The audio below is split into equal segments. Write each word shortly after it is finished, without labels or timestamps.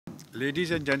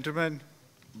Ladies and gentlemen,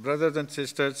 brothers and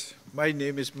sisters, my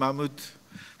name is Mahmoud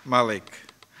Malik.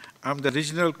 I'm the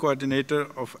regional coordinator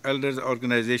of elders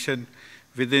organization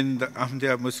within the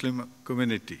Ahmadiyya Muslim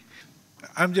community.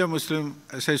 Ahmadiyya Muslim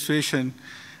Association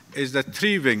is the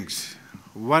three wings.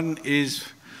 One is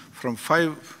from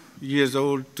 5 years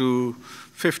old to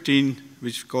 15,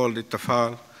 which is called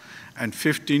Ittafal, and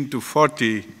 15 to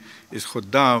 40 is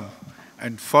Khuddam,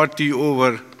 and 40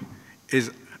 over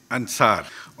is Ansar.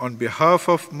 On behalf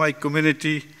of my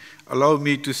community, allow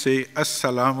me to say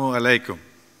Assalamu alaikum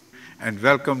and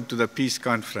welcome to the Peace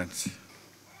Conference.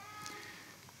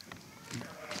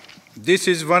 This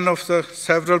is one of the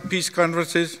several peace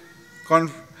conferences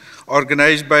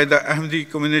organized by the Ahmadi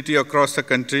community across the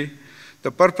country.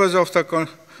 The purpose of the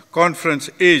conference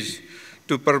is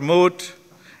to promote,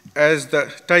 as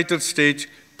the title states,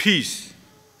 peace.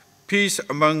 Peace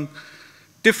among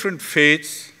different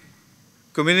faiths,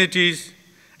 communities,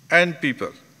 and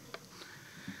people.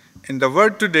 In the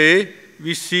world today,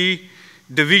 we see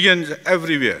divisions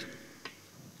everywhere,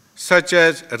 such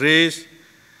as race,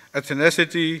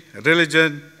 ethnicity,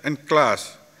 religion, and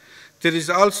class. There is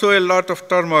also a lot of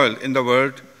turmoil in the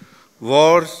world,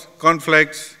 wars,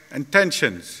 conflicts, and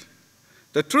tensions.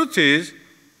 The truth is,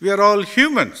 we are all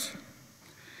humans.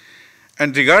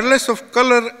 And regardless of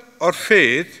color or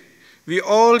faith, we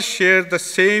all share the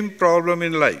same problem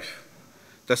in life,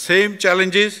 the same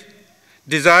challenges,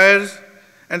 desires,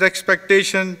 and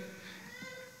expectations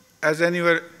as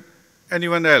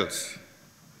anyone else.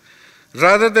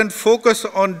 Rather than focus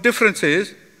on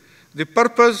differences, the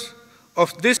purpose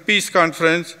of this peace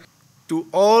conference to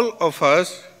all of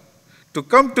us to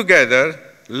come together,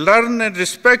 learn and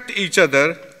respect each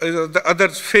other, the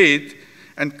other's faith,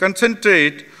 and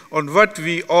concentrate on what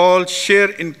we all share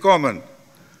in common,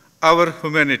 our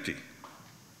humanity.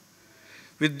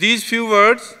 With these few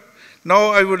words,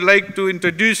 now I would like to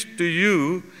introduce to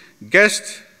you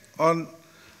guests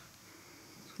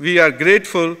we are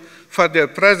grateful for their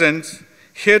presence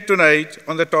here tonight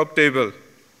on the top table.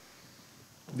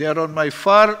 There on my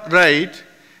far right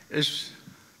is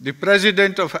the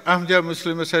President of Ahmadiyya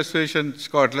Muslim Association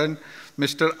Scotland,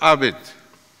 Mr. Abid.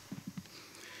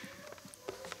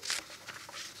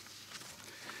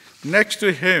 Next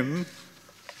to him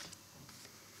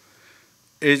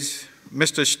is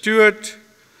Mr. Stuart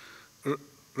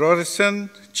Rorison,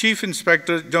 Chief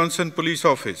Inspector, Johnston Police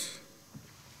Office.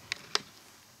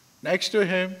 Next to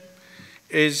him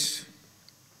is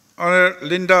Honour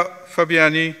Linda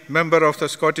Fabiani, Member of the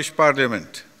Scottish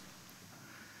Parliament.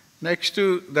 Next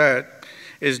to that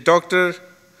is Dr.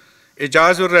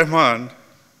 Ijazur Rahman,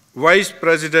 Vice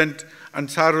President,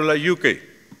 Ansarullah UK,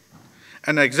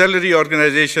 an auxiliary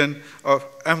organization of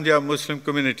Ahmadiyya Muslim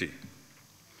community.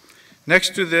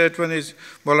 Next to that one is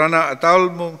Maulana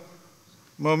Ataul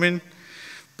Momin,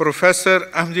 Professor,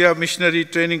 Ahmadiyya Missionary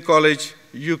Training College,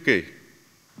 UK.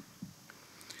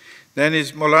 Then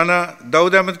is Maulana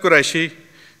Daud Ahmed Qureshi,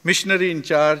 Missionary in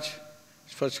Charge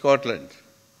for Scotland.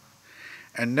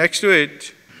 And next to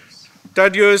it,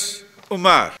 Thaddeus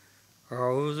Umar.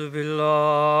 أعوذ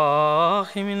بالله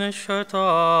من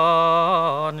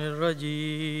الشيطان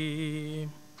الرجيم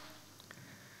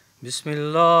بسم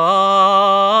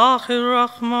الله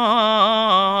الرحمن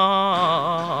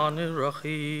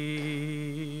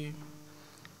الرحيم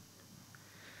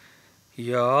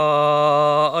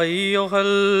يا أيها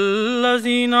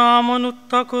الذين آمنوا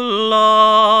اتقوا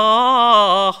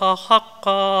الله حق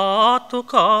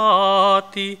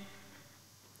تقاته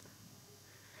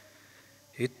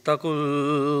اتقوا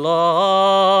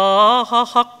الله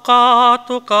حق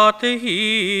تقاته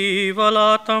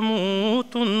ولا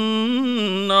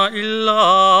تموتن إلا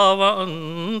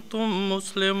وأنتم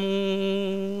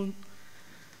مسلمون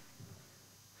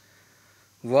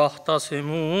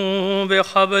واعتصموا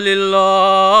بحبل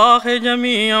الله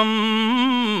جميعا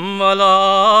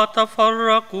ولا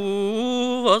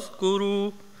تفرقوا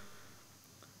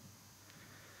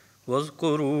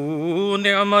واذكروا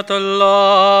نعمة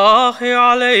الله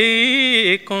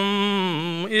عليكم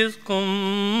إذ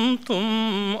كنتم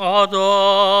أعداء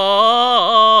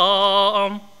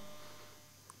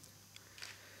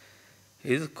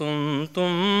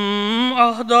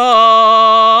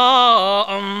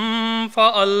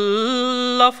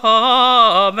فألف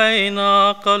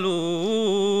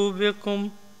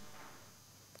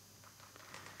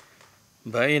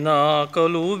بين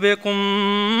قلوبكم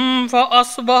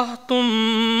فأصبحتم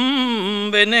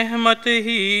بنعمته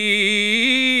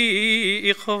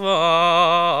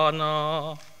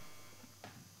إخوانا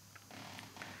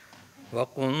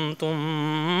وَكُنْتُمْ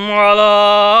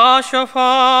عَلَى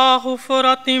شَفَا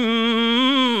حُفْرَةٍ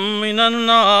مِّنَ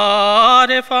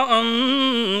النَّارِ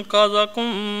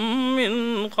فَأَنْقَذَكُم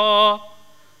مِّنْهَا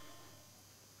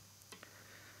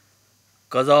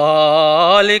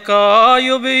كَذَلِكَ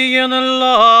يُبَيِّنُ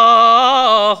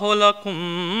اللَّهُ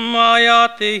لَكُمْ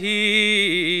آيَاتِهِ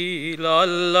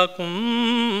لَعَلَّكُمْ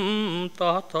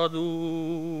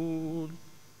تَهْتَدُونَ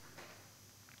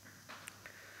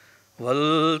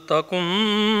وَلْتَكُن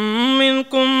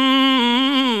مِّنكُمْ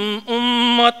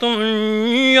أُمَّةٌ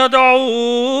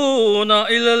يَدْعُونَ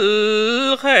إِلَى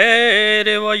الْخَيْرِ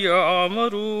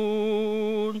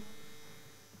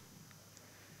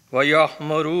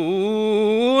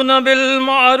وَيَأْمُرُونَ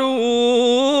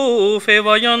بِالْمَعْرُوفِ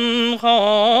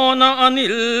وَيَنْهَوْنَ عَنِ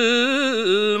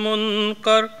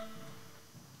الْمُنكَرِ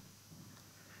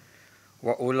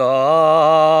وَأُولَئِكَ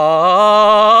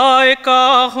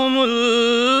هُمُ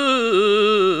الْمُفْلِحُونَ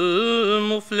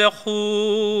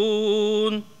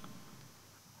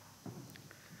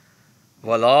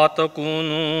وَلَا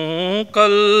تَكُونُوا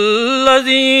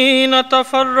كَالَّذِينَ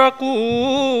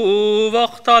تَفَرَّقُوا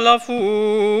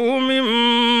وَاخْتَلَفُوا مِنْ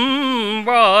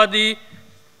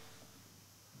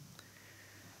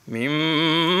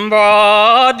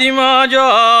بَعْدِ مَا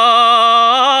جَاءَهُمُ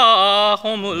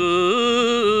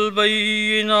الْبَيِّنَاتُ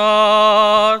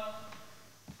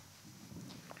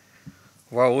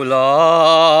وَأُولَئِكَ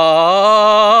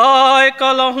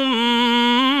لَهُمْ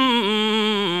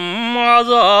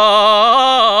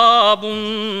عَذَابٌ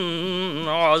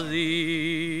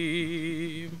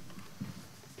عَظِيمٌ.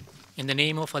 In the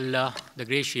name of Allah, the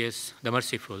Gracious, the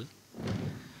Merciful,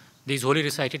 these holy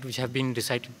recited which have been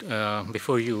recited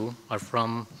before you are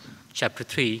from chapter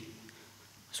 3,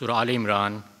 Surah Al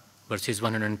Imran, verses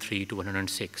 103 to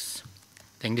 106.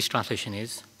 The English translation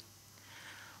is,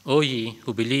 O ye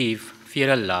who believe,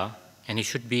 fear Allah, and He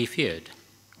should be feared.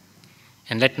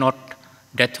 And let not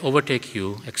death overtake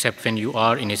you except when you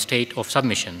are in a state of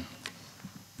submission.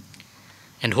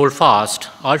 And hold fast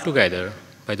altogether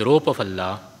by the rope of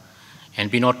Allah,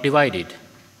 and be not divided.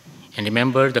 And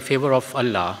remember the favor of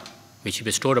Allah, which He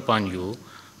bestowed upon you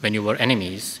when you were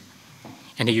enemies,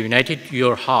 and He united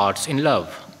your hearts in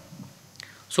love,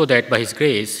 so that by His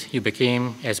grace you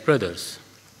became as brothers.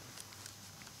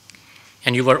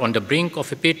 And you were on the brink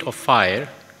of a pit of fire,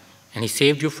 and He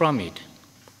saved you from it.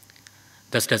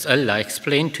 Thus does Allah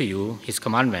explain to you His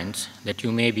commandments, that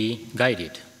you may be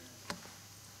guided.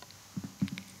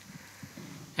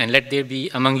 And let there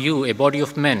be among you a body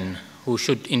of men who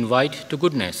should invite to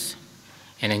goodness,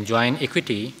 and enjoin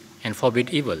equity, and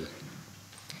forbid evil.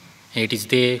 And it is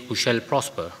they who shall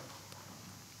prosper.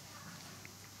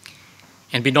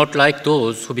 And be not like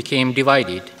those who became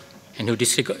divided and who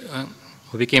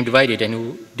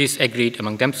disagreed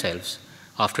among themselves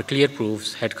after clear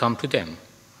proofs had come to them.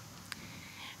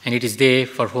 And it is they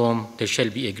for whom there shall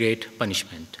be a great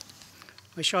punishment.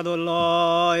 أشهد أن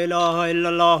لا إله إلا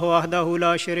الله وحده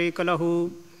لا شريك له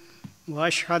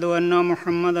وأشهد أن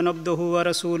محمدا عبده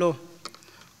ورسوله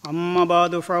أما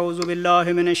بعد فأعوذ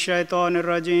بالله من الشيطان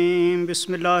الرجيم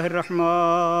بسم الله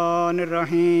الرحمن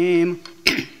الرحيم.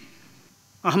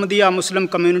 Ahmadiyya Muslim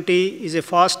community is a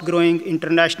fast-growing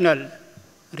international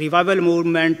revival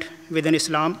movement within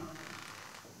Islam,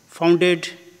 founded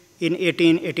in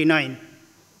 1889.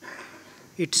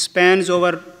 It spans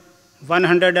over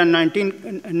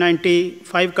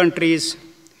 195 countries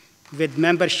with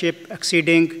membership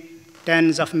exceeding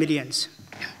tens of millions.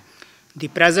 The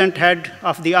present head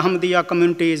of the Ahmadiyya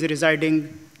community is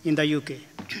residing in the UK.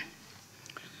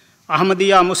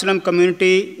 Ahmadiyya Muslim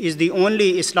community is the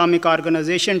only Islamic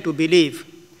organization to believe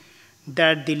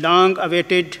that the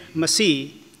long-awaited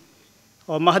Masih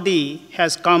or Mahdi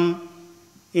has come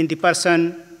in the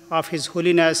person of His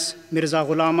Holiness Mirza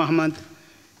Ghulam Ahmad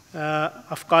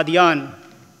of Qadian,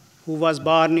 who was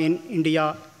born in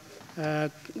India, a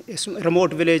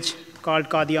remote village called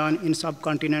Qadian in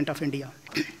subcontinent of India.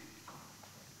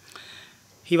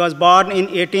 He was born in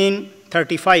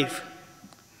 1835.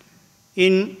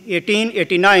 In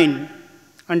 1889,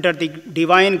 under the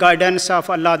divine guidance of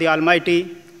Allah the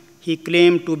Almighty, he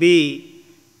claimed to be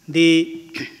the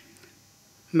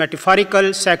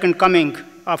metaphorical second coming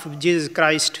of Jesus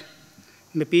Christ.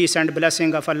 May peace and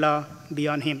blessing of Allah be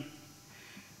on him,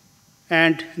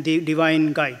 and the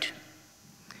divine guide,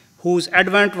 whose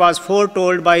advent was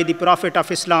foretold by the Prophet of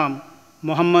Islam,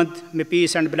 Muhammad, may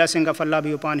peace and blessing of Allah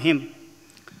be upon him.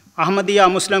 Ahmadiyya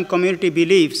Muslim community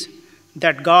believes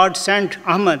that God sent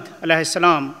Ahmad alayhi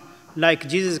salam, like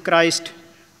Jesus Christ,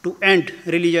 to end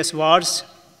religious wars,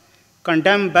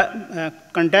 condemn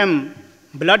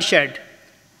bloodshed,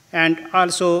 and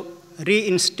also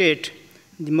reinstate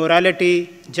the morality,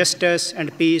 justice,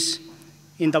 and peace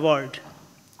in the world.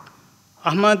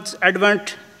 Ahmad's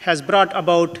advent has brought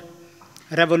about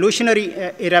a revolutionary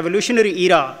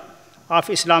era of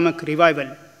Islamic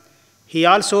revival. He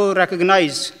also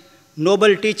recognized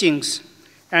noble teachings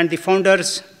and the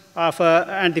founders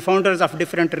of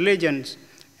different religions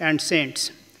and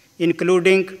saints,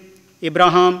 including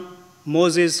Abraham,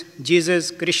 Moses, Jesus,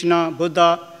 Krishna,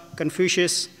 Buddha,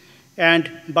 Confucius,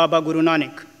 and Baba Guru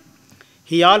Nanak.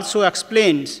 He also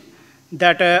explains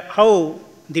that how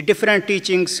the different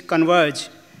teachings converge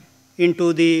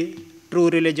into the true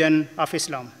religion of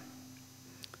Islam.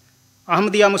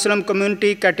 Ahmadiyya Muslim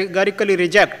community categorically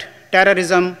reject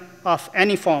terrorism of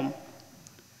any form.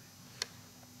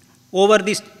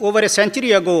 Over a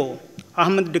century ago,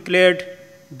 Ahmad declared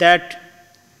that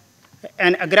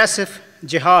an aggressive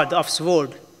jihad of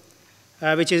sword,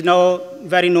 which is now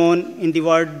very known in the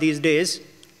world these days,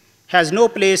 has no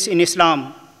place in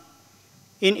Islam.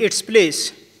 In its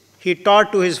place, he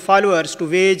taught to his followers to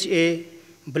wage a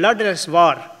bloodless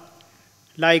war,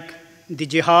 like the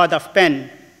jihad of pen,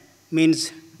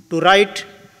 means to write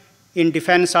in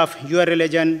defense of your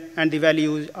religion and the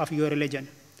values of your religion.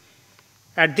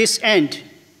 At this end,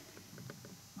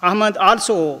 Ahmad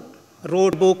also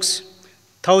wrote books,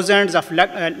 thousands of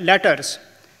letters,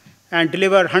 and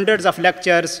delivered hundreds of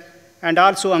lectures, and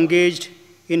also engaged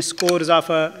in scores of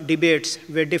debates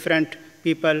with different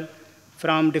people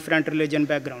from different religion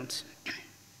backgrounds.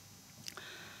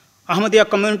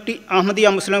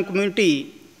 Ahmadiyya Muslim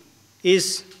community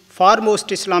is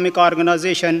foremost Islamic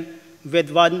organization with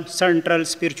one central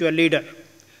spiritual leader.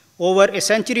 Over a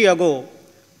century ago,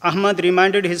 Ahmad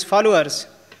reminded his followers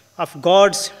of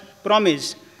God's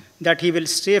promise that he will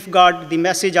safeguard the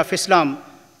message of Islam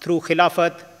through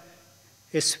Khilafat,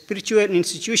 a spiritual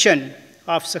institution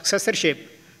of successorship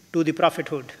to the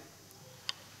prophethood.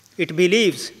 It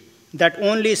believes that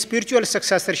only spiritual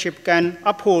successorship can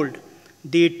uphold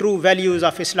the true values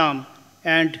of Islam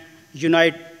and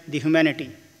unite the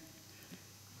humanity.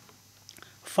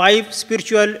 5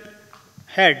 spiritual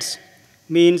heads,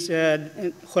 means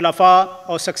khulafa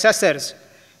or successors,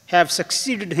 have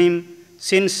succeeded him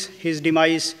since his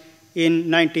demise in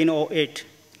 1908.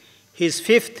 His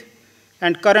 5th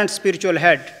and current spiritual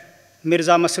head,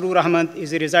 Mirza Masroor Ahmad,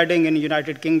 is residing in the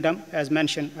United Kingdom, as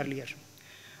mentioned earlier.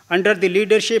 Under the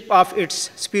leadership of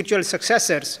its spiritual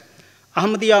successors,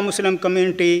 Ahmadiyya Muslim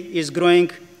community is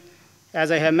growing,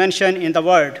 as I have mentioned, in the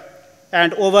world,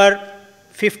 and over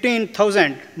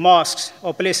 15,000 mosques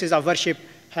or places of worship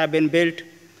have been built,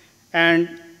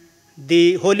 and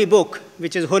the Holy Book,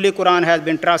 which is Holy Quran, has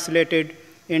been translated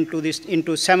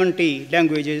into 70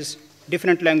 languages,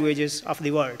 different languages of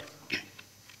the world.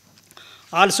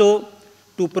 Also,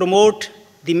 to promote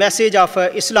the message of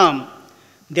Islam,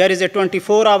 there is a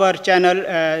 24-hour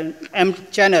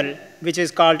channel which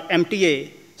is called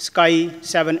MTA, Sky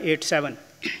 787.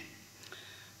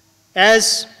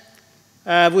 As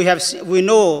we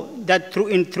know that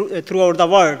throughout the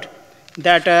world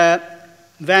that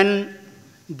when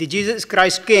the Jesus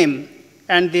Christ came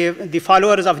and the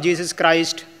followers of Jesus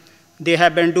Christ, they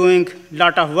have been doing a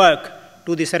lot of work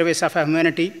to the service of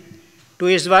humanity.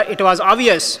 It was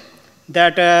obvious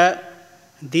that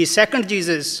the second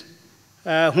Jesus,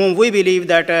 whom we believe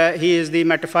that he is the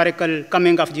metaphorical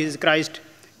coming of Jesus Christ,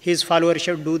 his followers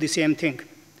should do the same thing.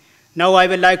 Now I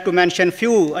would like to mention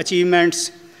few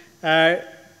achievements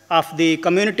of the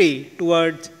community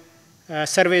towards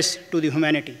service to the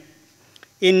humanity.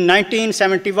 In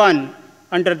 1971,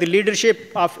 under the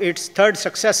leadership of its 3rd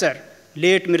successor,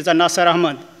 late Mirza Nasir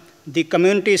Ahmad, the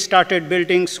community started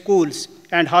building schools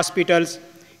and hospitals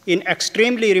in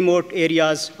extremely remote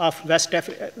areas of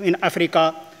in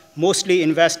Africa, mostly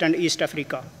in West and East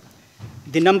Africa.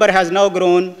 The number has now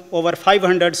grown over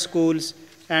 500 schools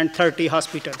and 30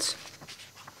 hospitals.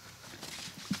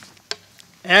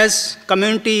 As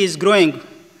community is growing,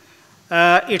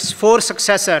 its 4th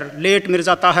successor, late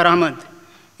Mirza Tahir Ahmad,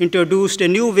 introduced a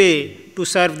new way to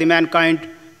serve the mankind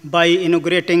by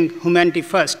inaugurating Humanity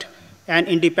First, an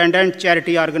independent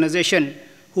charity organization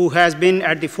who has been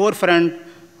at the forefront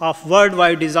of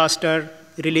worldwide disaster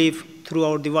relief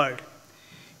throughout the world.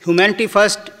 Humanity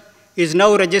First is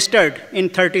now registered in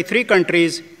 33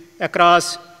 countries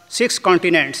across 6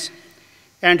 continents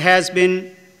and has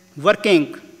been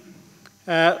working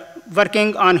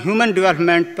on human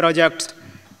development projects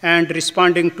and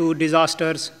responding to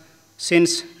disasters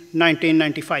since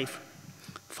 1995.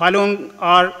 Following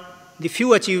are the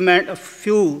few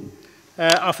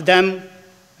of them,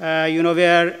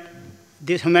 where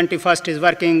this Humanity First is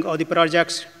working on the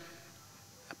projects: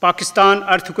 Pakistan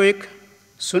earthquake,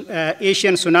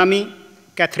 Asian tsunami,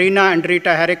 Katrina and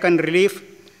Rita hurricane relief,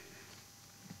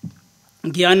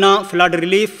 Guyana flood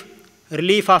relief,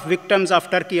 relief of victims of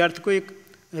Turkey earthquake,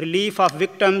 relief of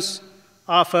victims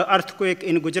of earthquake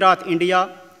in Gujarat, India,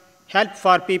 help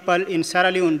for people in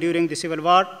Sierra Leone during the civil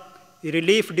war,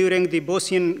 relief during the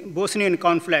Bosnian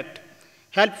conflict,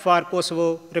 help for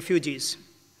Kosovo refugees.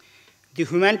 The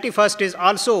Humanity First is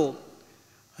also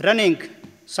running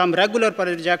some regular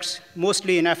projects,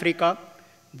 mostly in Africa.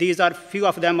 These are, few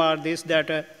of them are this,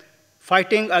 that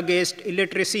fighting against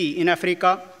illiteracy in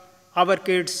Africa, Our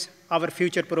Kids, Our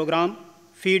Future program,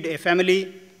 Feed a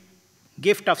Family,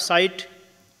 Gift of Sight,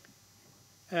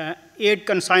 aid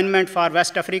consignment for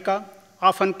West Africa,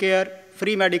 orphan care,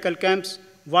 free medical camps,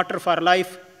 Water for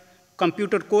Life,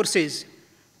 computer courses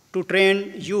to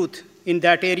train youth in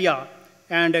that area,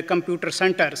 and computer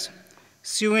centers,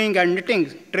 sewing and knitting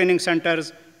training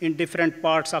centers in different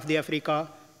parts of the Africa,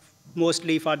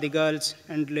 mostly for the girls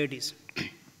and ladies.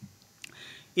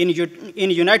 In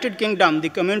United Kingdom, the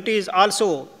community is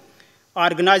also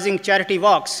organizing charity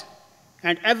walks,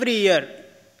 and every year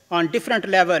on different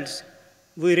levels,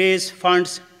 we raise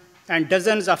funds, and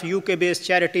dozens of UK-based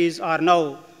charities are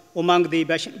now among the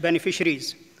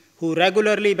beneficiaries who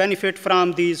regularly benefit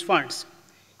from these funds.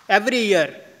 Every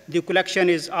year, the collection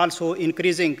is also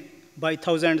increasing by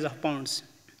thousands of pounds.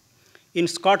 In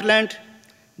Scotland,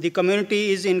 the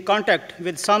community is in contact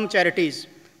with some charities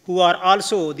who are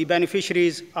also the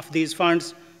beneficiaries of these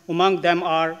funds. Among them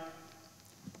are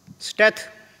Steth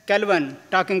Kelvin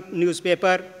Talking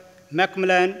Newspaper,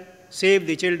 Macmillan, Save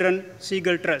the Children,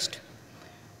 Seagull Trust.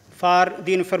 For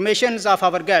the information of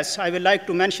our guests, I would like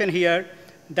to mention here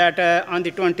that on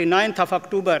the 29th of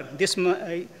October,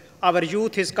 our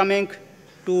youth is coming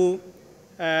to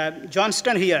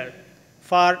Johnston here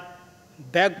for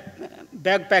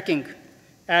backpacking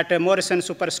at a Morrison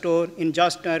Superstore in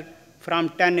Johnston from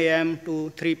 10 a.m.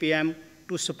 to 3 p.m.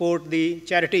 to support the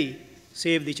charity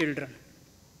Save the Children.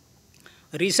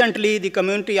 Recently, the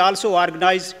community also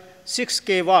organized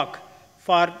 6K walk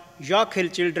for York Hill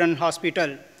Children's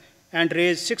Hospital and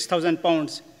raised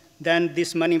 £6,000. Then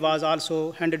this money was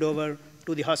also handed over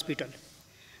to the hospital.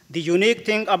 The unique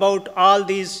thing about all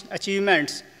these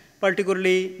achievements,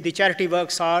 particularly the charity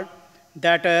works, are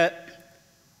that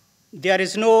there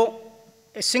is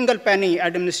a single penny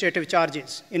administrative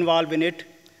charges involved in it.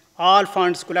 All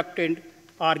funds collected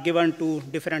are given to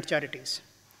different charities.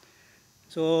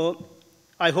 So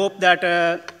I hope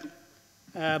that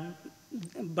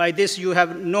by this you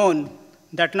have known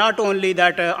that not only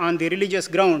that on the religious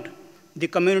ground, the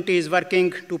community is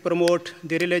working to promote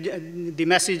the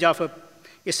message of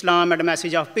Islam and a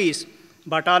message of peace,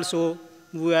 but also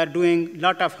we are doing a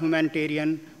lot of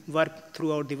humanitarian work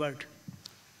throughout the world.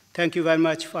 Thank you very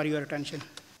much for your attention.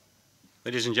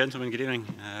 Ladies and gentlemen, good evening.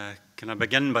 Can I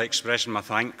begin by expressing my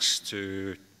thanks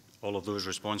to all of those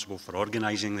responsible for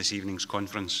organising this evening's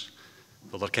conference,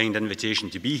 for their kind invitation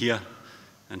to be here,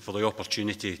 and for the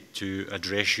opportunity to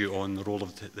address you on the role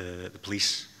of the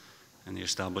police and the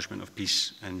establishment of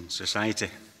peace in society.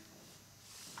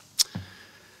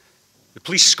 The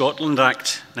Police Scotland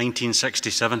Act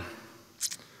 1967,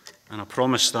 and I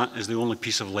promise that is the only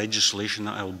piece of legislation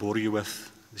that I'll bore you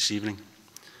with this evening.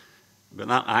 But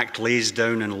that Act lays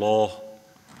down in law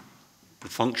the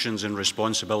functions and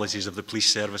responsibilities of the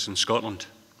police service in Scotland.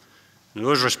 And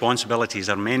those responsibilities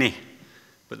are many,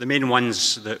 but the main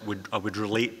ones that I would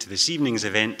relate to this evening's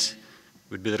event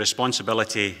would be the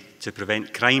responsibility to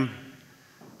prevent crime,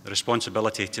 the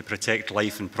responsibility to protect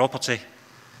life and property,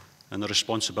 and the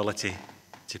responsibility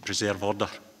to preserve order,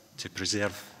 to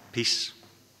preserve peace.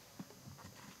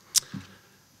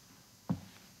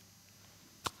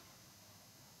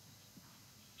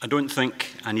 I don't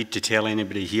think I need to tell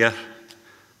anybody here,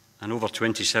 and over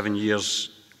 27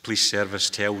 years, police service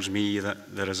tells me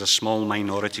that there is a small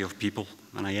minority of people,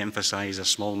 and I emphasise a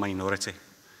small minority,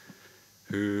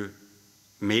 who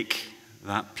make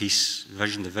that peace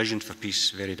vision, the vision for peace,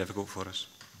 very difficult for us.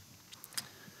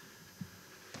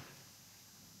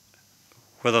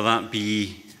 Whether that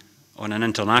be on an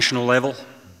international level,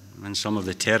 and some of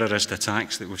the terrorist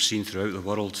attacks that we've seen throughout the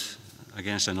world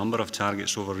against a number of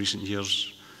targets over recent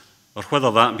years, or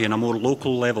whether that be on a more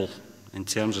local level in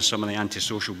terms of some of the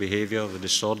antisocial behaviour, the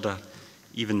disorder,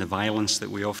 even the violence that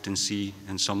we often see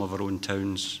in some of our own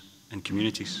towns and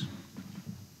communities.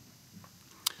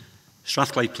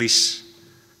 Strathclyde Police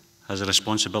has a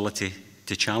responsibility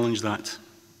to challenge that.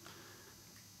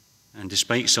 And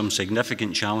despite some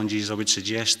significant challenges, I would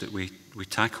suggest that we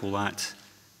tackle that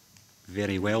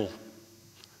very well.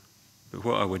 But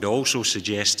what I would also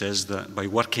suggest is that by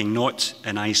working not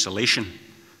in isolation,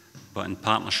 but in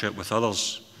partnership with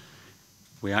others,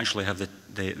 we actually have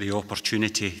the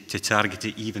opportunity to target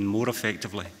it even more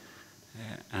effectively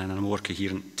and in a more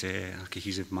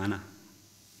cohesive manner.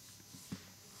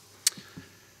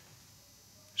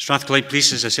 Strathclyde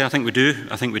Police, as I say, I think we do.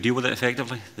 I think we deal with it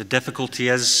effectively. The difficulty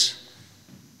is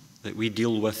that we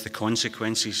deal with the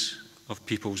consequences of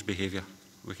people's behaviour.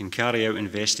 We can carry out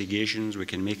investigations, we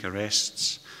can make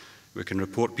arrests, we can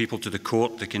report people to the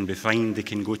court, they can be fined, they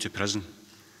can go to prison.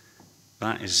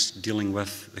 That is dealing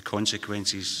with the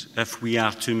consequences. If we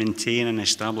are to maintain and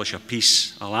establish a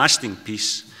peace, a lasting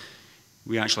peace,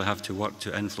 we actually have to work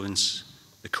to influence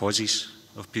the causes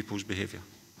of people's behaviour.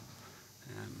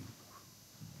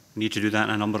 We need to do that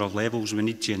on a number of levels. We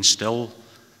need to instill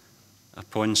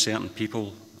upon certain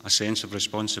people a sense of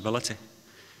responsibility.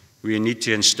 We need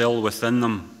to instill within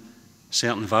them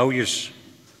certain values.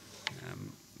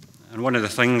 And one of the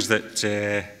things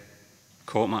that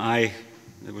caught my eye,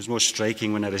 that was most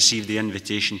striking when I received the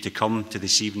invitation to come to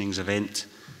this evening's event,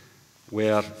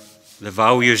 were the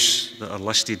values that are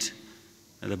listed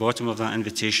at the bottom of that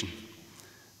invitation,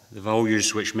 the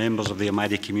values which members of the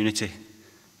Ahmadi community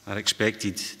are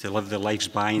expected to live their lives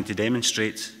by and to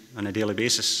demonstrate on a daily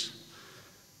basis.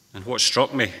 And what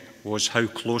struck me was how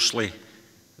closely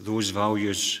those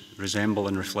values resemble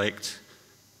and reflect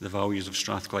the values of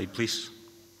Strathclyde Police.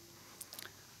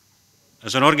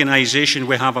 As an organisation,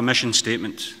 we have a mission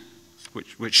statement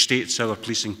which states our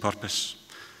policing purpose.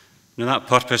 Now, that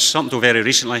purpose, up until very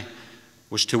recently,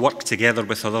 was to work together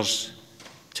with others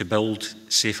to build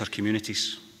safer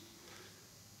communities.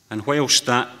 And whilst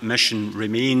that mission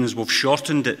remains, we've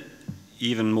shortened it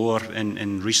even more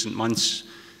in recent months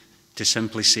to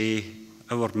simply say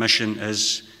our mission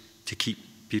is to keep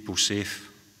people safe.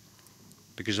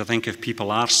 Because I think if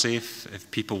people are safe,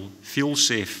 if people feel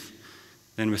safe,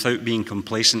 then without being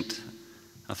complacent,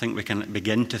 I think we can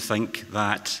begin to think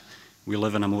that we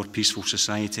live in a more peaceful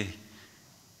society,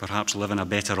 perhaps live in a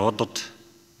better ordered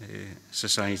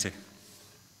society.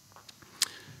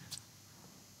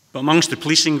 But amongst the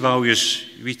policing values,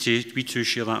 we too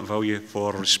share that value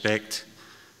for respect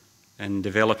in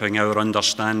developing our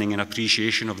understanding and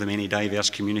appreciation of the many diverse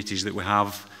communities that we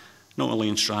have, not only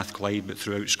in Strathclyde but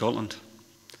throughout Scotland.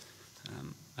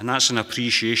 And that's an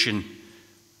appreciation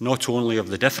not only of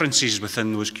the differences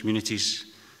within those communities,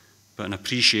 but an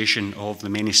appreciation of the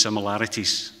many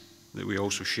similarities that we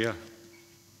also share.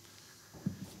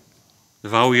 The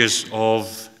values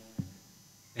of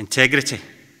integrity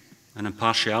and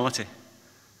impartiality,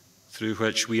 through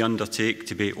which we undertake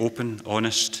to be open,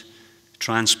 honest,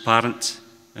 transparent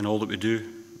in all that we do,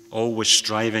 always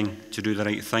striving to do the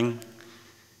right thing,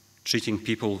 treating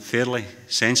people fairly,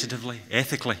 sensitively,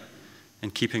 ethically, in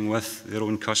keeping with their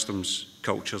own customs,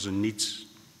 cultures and needs.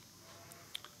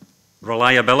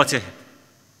 Reliability.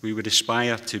 We would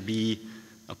aspire to be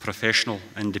a professional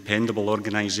and dependable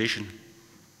organisation.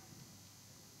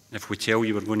 If we tell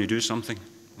you we're going to do something,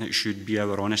 it should be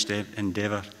our honest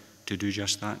endeavour to do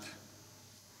just that.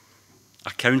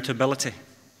 Accountability.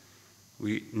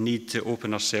 We need to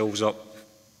open ourselves up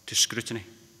to scrutiny.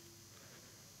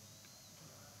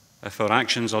 If our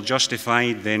actions are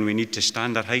justified, then we need to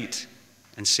stand our height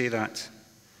and say that.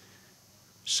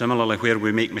 Similarly, where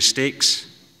we make mistakes,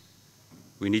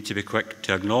 we need to be quick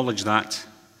to acknowledge that,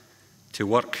 to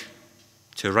work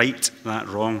to right that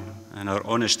wrong, and our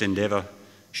honest endeavour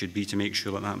should be to make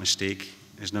sure that that mistake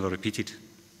is never repeated.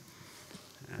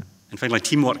 And finally,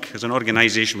 teamwork. As an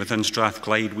organisation within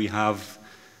Strathclyde, we have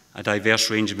a diverse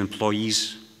range of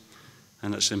employees,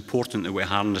 and it's important that we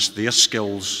harness their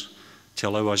skills to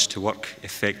allow us to work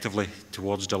effectively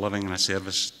towards delivering a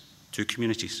service to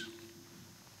communities.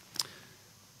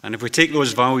 And if we take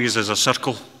those values as a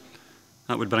circle,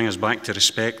 that would bring us back to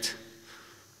respect,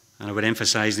 and I would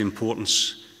emphasise the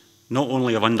importance not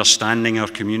only of understanding our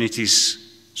communities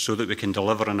so that we can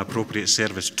deliver an appropriate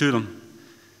service to them,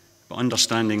 but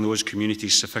understanding those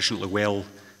communities sufficiently well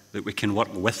that we can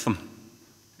work with them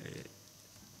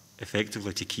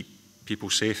effectively to keep people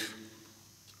safe.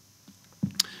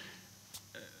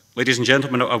 Ladies and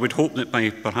gentlemen, I would hope that my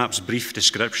perhaps brief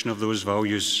description of those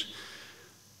values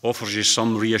offers you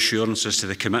some reassurance as to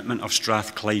the commitment of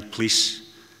Strathclyde Police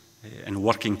in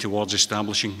working towards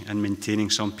establishing and maintaining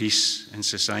some peace in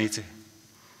society.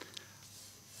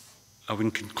 I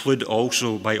would conclude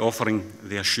also by offering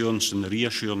the assurance and the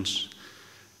reassurance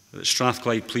that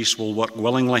Strathclyde Police will work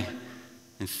willingly,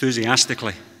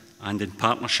 enthusiastically, and in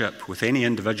partnership with any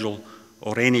individual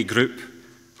or any group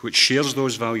which shares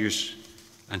those values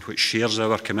and which shares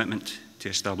our commitment to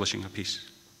establishing a peace.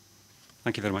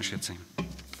 Thank you very much for your time.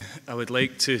 I would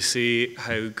like to say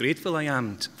how grateful I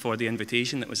am for the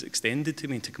invitation that was extended to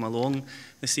me to come along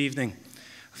this evening.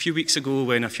 A few weeks ago,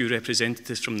 when a few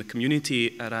representatives from the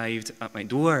community arrived at my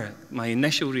door, my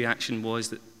initial reaction was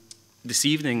that this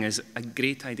evening is a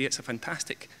great idea. It's a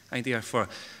fantastic idea for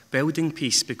building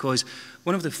peace, because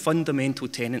one of the fundamental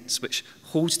tenets which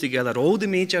holds together all the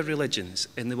major religions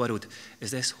in the world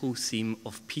is this whole theme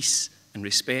of peace and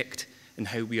respect and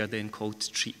how we are then called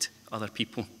to treat other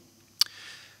people.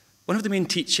 One of the main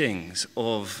teachings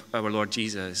of our Lord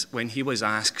Jesus, when he was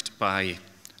asked by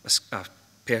a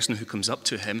person who comes up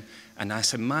to him and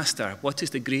asks him, "Master, what is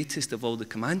the greatest of all the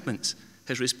commandments?"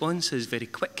 his response is very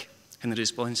quick and the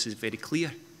response is very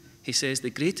clear. He says, the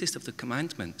greatest of the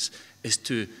commandments is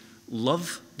to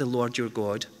love the Lord your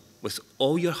God with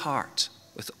all your heart,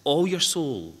 with all your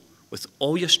soul, with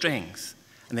all your strength,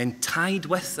 and then tied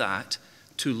with that,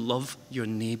 to love your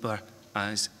neighbor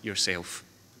as yourself.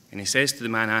 And he says to the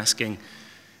man asking,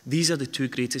 these are the two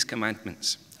greatest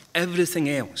commandments. Everything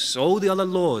else, all the other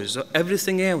laws,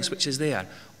 everything else which is there,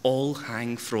 all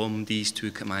hang from these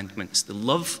two commandments. The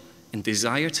love and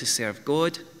desire to serve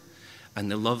God, and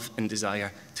the love and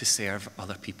desire to serve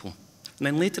other people. And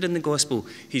then later in the gospel,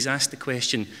 he's asked the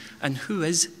question, and who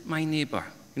is my neighbor?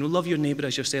 You know, love your neighbor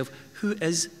as yourself. Who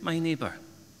is my neighbor?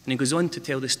 And he goes on to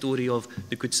tell the story of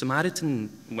the Good Samaritan.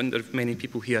 I wonder if many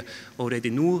people here already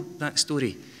know that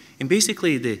story. And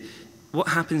basically, what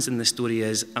happens in the story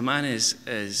is a man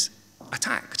is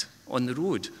attacked on the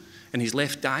road, and he's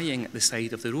left dying at the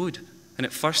side of the road. And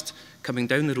at first, coming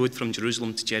down the road from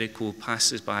Jerusalem to Jericho,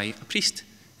 passes by a priest.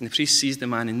 And the priest sees the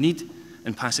man in need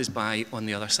and passes by on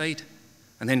the other side.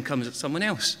 And then comes someone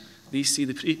else. They see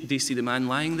the man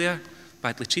lying there,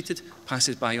 badly treated,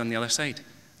 passes by on the other side.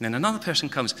 And then another person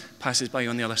comes, passes by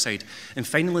on the other side. And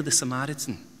finally, the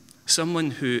Samaritan,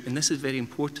 someone who, and this is very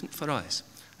important for us,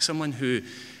 someone who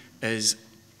is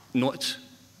not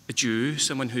a Jew,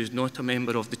 someone who's not a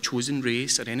member of the chosen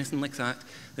race or anything like that.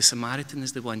 The Samaritan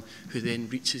is the one who then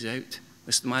reaches out.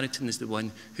 The Samaritan is the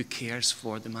one who cares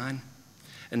for the man.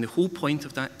 And the whole point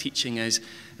of that teaching is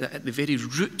that at the very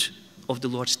root of the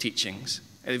Lord's teachings,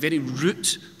 at the very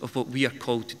root of what we are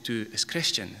called to do as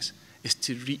Christians, is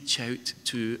to reach out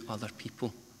to other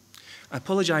people. I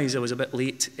apologise I was a bit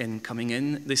late in coming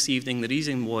in this evening. The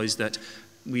reason was that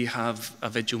we have a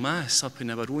vigil mass up in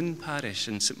our own parish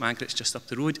in St Margaret's just up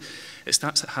the road. It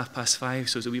starts at 5:30,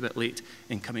 so I was a wee bit late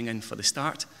in coming in for the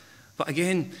start. But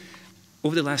again,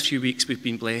 over the last few weeks, we've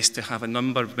been blessed to have a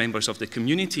number of members of the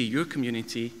community, your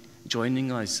community,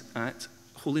 joining us at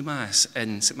Holy Mass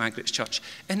in St Margaret's Church.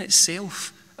 In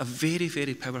itself, a very,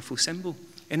 very powerful symbol.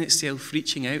 In itself,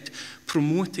 reaching out,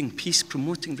 promoting peace,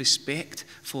 promoting respect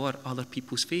for other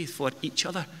people's faith, for each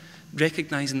other,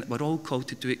 recognising that we're all called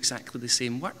to do exactly the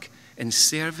same work. And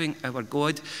serving our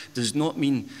God does not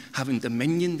mean having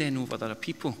dominion then over other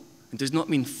people. It does not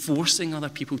mean forcing other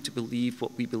people to believe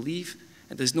what we believe.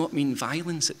 It does not mean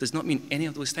violence. It does not mean any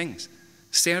of those things.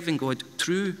 Serving God,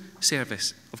 true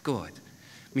service of God,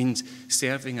 means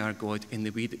serving our God in the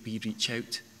way that we reach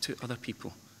out to other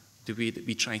people, the way that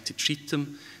we try to treat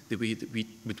them, the way that we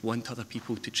would want other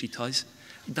people to treat us.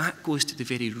 That goes to the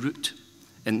very root,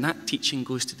 and that teaching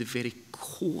goes to the very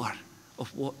core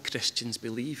of what Christians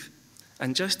believe.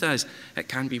 And just as it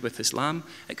can be with Islam,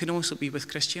 it can also be with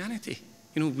Christianity.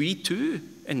 You know, we too,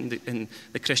 in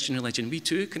the Christian religion, we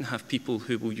too can have people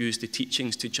who will use the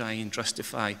teachings to try and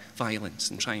justify violence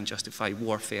and try and justify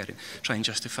warfare and try and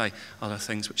justify other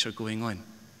things which are going on.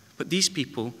 But these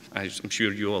people, as I'm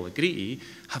sure you all agree,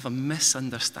 have a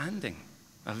misunderstanding,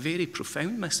 a very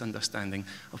profound misunderstanding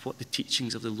of what the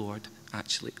teachings of the Lord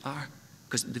actually are.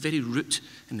 Because at the very root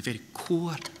and the very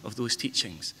core of those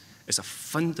teachings is a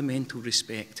fundamental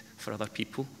respect for other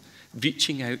people,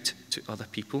 reaching out to other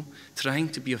people, trying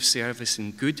to be of service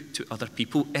and good to other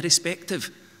people, irrespective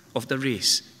of their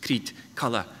race, creed,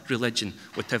 colour, religion,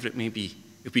 whatever it may be.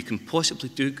 If we can possibly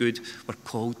do good, we're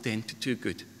called then to do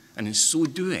good. And in so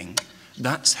doing,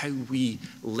 that's how we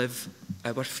live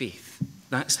our faith.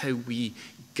 That's how we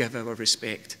give our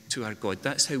respect to our God.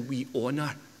 That's how we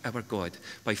honour our God,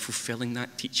 by fulfilling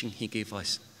that teaching he gave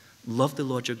us. Love the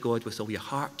Lord your God with all your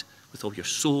heart, with all your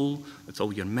soul, with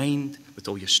all your mind, with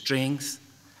all your strength.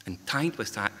 And tied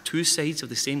with that, two sides of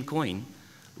the same coin,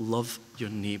 love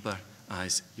your neighbour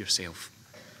as yourself.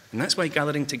 And that's why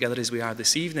gathering together as we are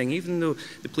this evening, even though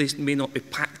the place may not be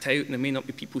packed out and there may not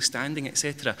be people standing,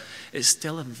 etc., it's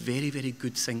still a very, very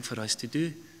good thing for us to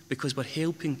do, because we're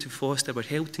helping to foster, we're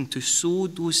helping to sow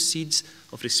those seeds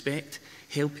of respect,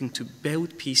 helping to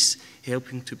build peace,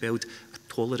 helping to build a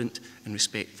tolerant and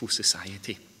respectful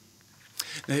society.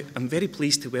 Now, I'm very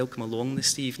pleased to welcome along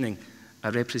this evening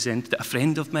a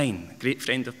friend of mine, a great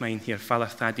friend of mine here, Father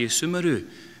Thaddeus Sumaru,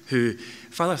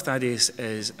 Father Thaddeus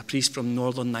is a priest from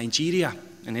northern Nigeria.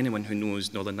 And anyone who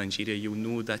knows northern Nigeria, you'll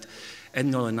know that in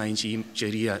northern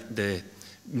Nigeria, the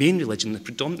main religion, the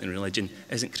predominant religion,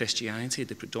 isn't Christianity.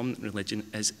 The predominant religion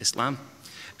is Islam.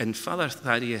 And Father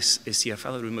Thaddeus is here,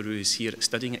 Father Umaru is here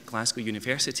studying at Glasgow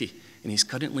University, and he's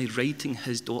currently writing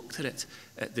his doctorate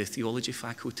at the theology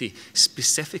faculty,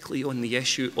 specifically on the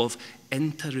issue of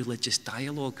interreligious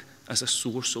dialogue as a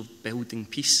source of building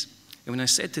peace. And when I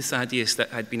said to Thaddeus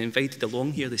that I'd been invited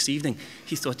along here this evening,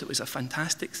 he thought it was a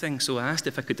fantastic thing. So I asked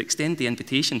if I could extend the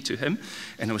invitation to him,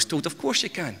 and I was told, of course you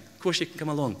can come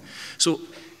along. So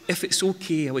if it's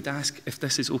okay, I would ask if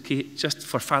this is okay, just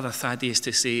for Father Thaddeus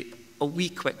to say a wee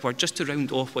quick word, just to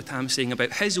round off what I'm saying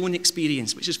about his own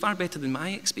experience, which is far better than my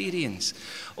experience,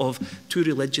 of two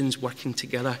religions working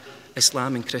together,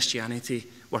 Islam and Christianity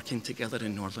working together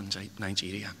in northern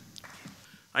Nigeria.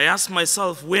 I ask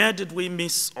myself, where did we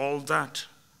miss all that?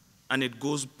 And it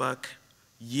goes back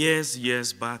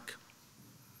years back.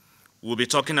 We'll be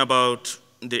talking about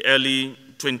the early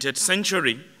 20th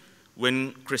century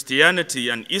when Christianity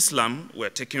and Islam were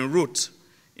taking root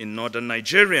in northern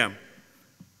Nigeria.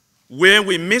 Where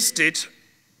we missed it,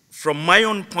 from my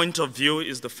own point of view,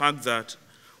 is the fact that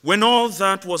when all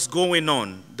that was going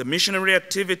on, the missionary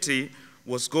activity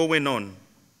was going on,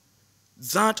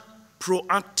 that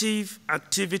proactive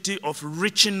activity of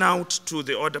reaching out to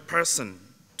the other person,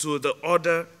 to the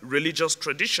other religious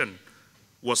tradition,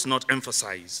 was not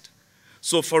emphasized.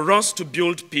 So for us to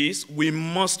build peace, we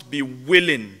must be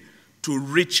willing to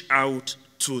reach out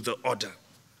to the other.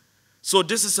 So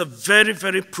this is a very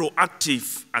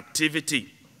proactive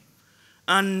activity.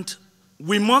 And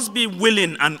we must be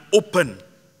willing and open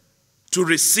to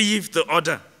receive the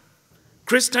other.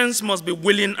 Christians must be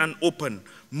willing and open.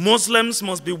 Muslims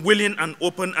must be willing and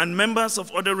open, and members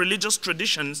of other religious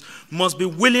traditions must be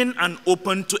willing and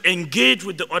open to engage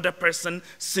with the other person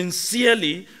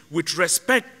sincerely, with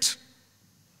respect.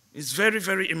 It's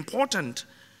very important.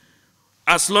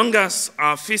 As long as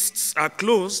our fists are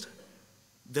closed,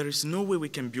 there is no way we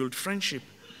can build friendship.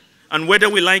 And whether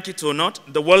we like it or not,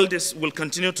 the world will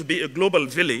continue to be a global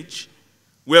village.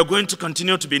 We are going to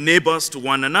continue to be neighbors to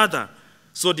one another.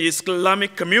 So the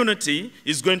Islamic community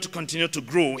is going to continue to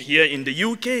grow here in the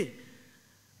UK.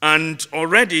 And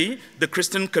already the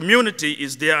Christian community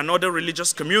is there, and other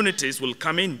religious communities will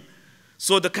come in.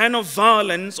 So the kind of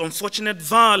violence, unfortunate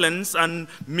violence and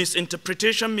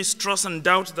misinterpretation, mistrust and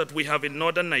doubt that we have in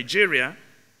northern Nigeria,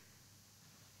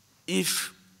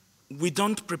 if we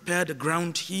don't prepare the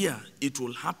ground here, it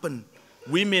will happen.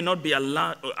 We may not be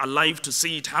alive to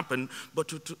see it happen,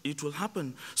 but it will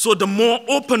happen. So the more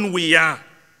open we are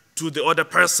to the other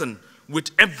person with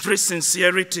every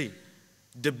sincerity,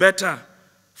 the better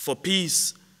for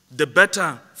peace, the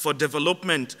better for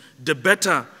development, the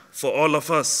better for all of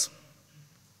us.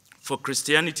 For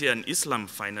Christianity and Islam,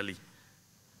 finally,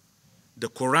 the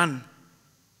Quran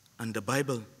and the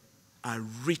Bible are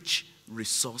rich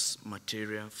resource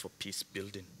material for peace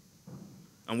building.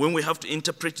 And when we have to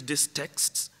interpret these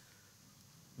texts,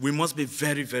 we must be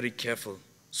very careful.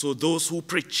 So those who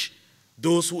preach,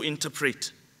 those who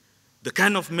interpret, the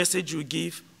kind of message you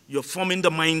give, you're forming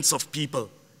the minds of people.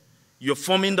 You're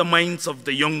forming the minds of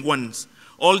the young ones.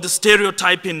 All the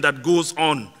stereotyping that goes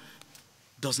on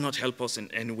does not help us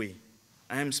in any way.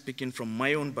 I am speaking from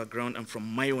my own background and from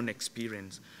my own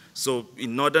experience. So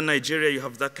in northern Nigeria, you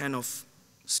have that kind of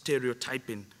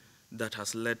stereotyping that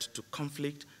has led to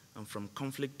conflict, and from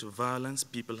conflict to violence.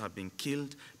 People have been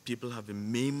killed, people have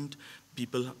been maimed,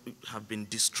 people have been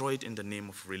destroyed in the name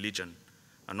of religion.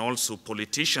 And also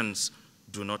politicians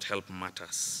do not help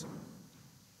matters.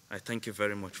 I thank you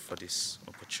very much for this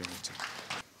opportunity.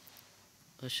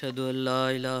 Ashhadu an la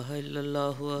ilaha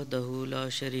illallah wahdahu la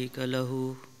sharika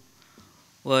lahu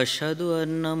wa ashhadu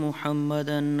anna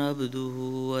Muhammadan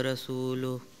abduhu wa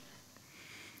rasuluh.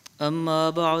 أما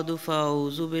بعد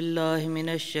فأعوذ بالله من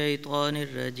الشيطان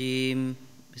الرجيم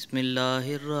بسم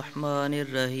الله الرحمن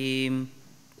الرحيم.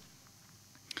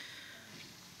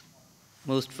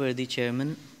 Most worthy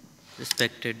Chairman,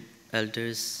 respected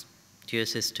elders, dear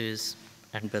sisters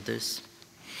and brothers,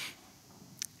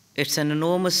 it's an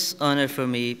enormous honor for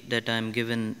me that I'm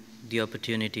given the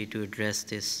opportunity to address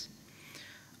this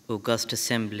august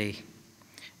assembly,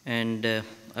 and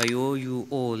I owe you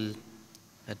all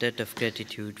a debt of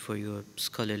gratitude for your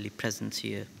scholarly presence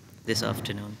here this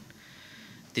afternoon.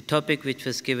 The topic which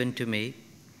was given to me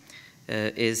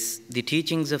is the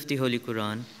teachings of the Holy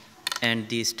Quran and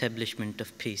the establishment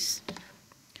of peace.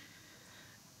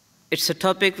 It's a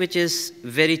topic which is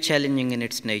very challenging in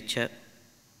its nature,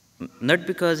 not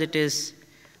because it is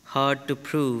hard to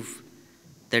prove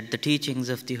that the teachings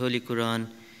of the Holy Quran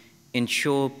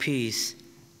ensure peace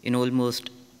in almost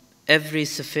every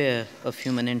sphere of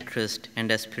human interest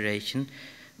and aspiration,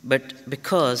 but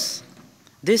because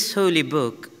this holy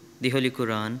book, the Holy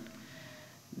Quran,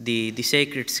 the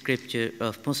sacred scripture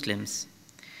of Muslims,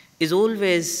 is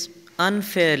always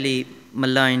unfairly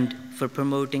maligned for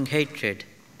promoting hatred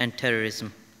and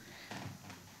terrorism.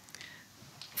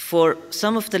 For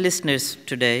some of the listeners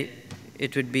today,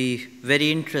 it would be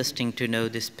very interesting to know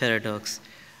this paradox.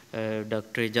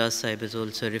 Dr. Ijaz Sahib has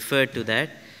also referred to that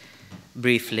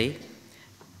briefly,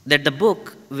 that the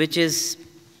book which is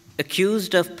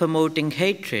accused of promoting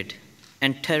hatred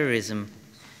and terrorism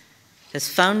has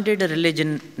founded a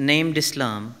religion named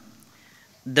Islam,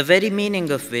 the very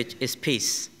meaning of which is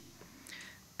peace.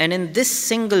 And in this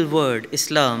single word,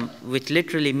 Islam, which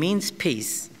literally means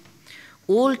peace,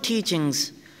 all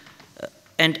teachings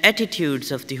and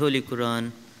attitudes of the Holy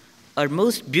Quran are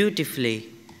most beautifully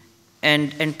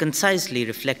and concisely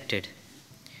reflected.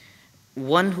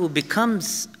 One who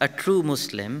becomes a true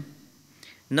Muslim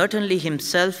not only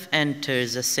himself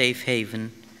enters a safe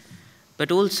haven,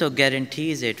 but also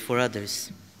guarantees it for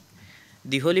others.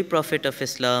 The Holy Prophet of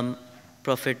Islam,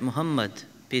 Prophet Muhammad,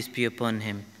 peace be upon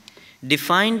him,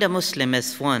 defined a Muslim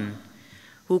as one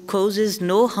who causes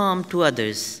no harm to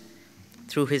others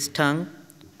through his tongue,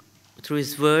 through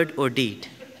his word or deed.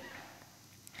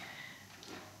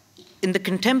 In the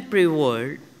contemporary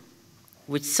world,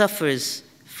 which suffers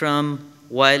from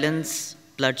violence,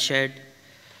 bloodshed,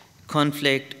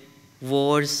 conflict,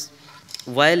 wars,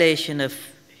 violation of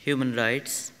human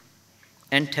rights,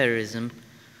 and terrorism,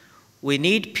 we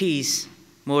need peace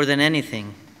more than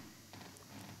anything.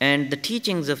 And the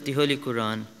teachings of the Holy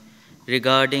Quran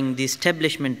regarding the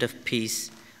establishment of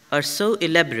peace are so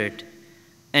elaborate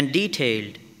and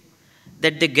detailed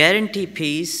that they guarantee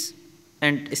peace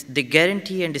and they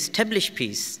guarantee and establish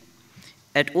peace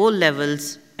at all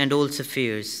levels and all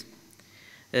spheres,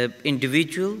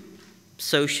 individual,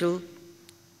 social,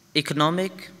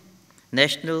 economic,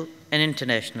 national, and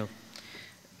international.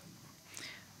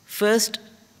 First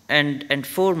and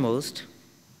foremost,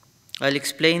 I'll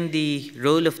explain the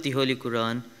role of the Holy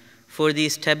Quran for the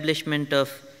establishment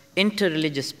of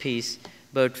interreligious peace,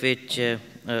 about which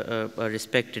our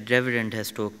respected Reverend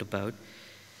has talked about.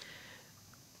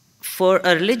 For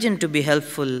a religion to be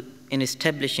helpful in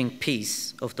establishing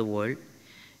peace of the world,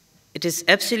 it is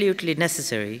absolutely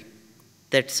necessary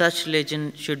that such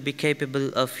religion should be capable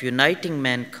of uniting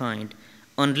mankind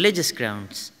on religious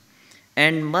grounds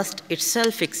and must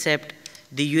itself accept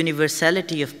the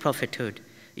universality of prophethood,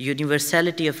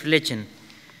 universality of religion,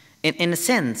 in a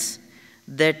sense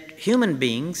that human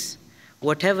beings,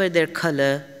 whatever their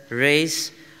color,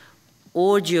 race,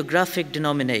 or geographic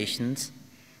denominations,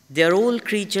 they are all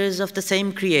creatures of the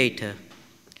same Creator,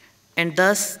 and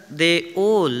thus they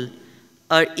all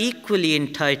are equally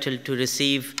entitled to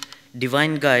receive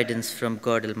divine guidance from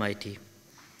God Almighty.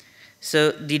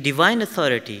 So the divine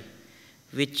authority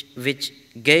which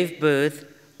gave birth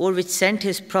or which sent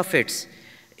his prophets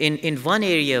in one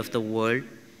area of the world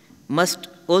must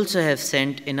also have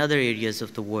sent in other areas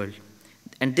of the world.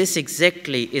 And this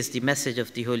exactly is the message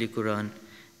of the Holy Quran,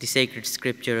 the sacred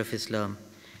scripture of Islam.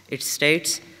 It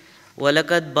states,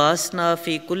 وَلَقَدْ بَاسْنَا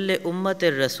فِي كُلِّ أُمَّةٍ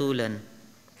رَسُولًا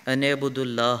أَنْ اعْبُدُوا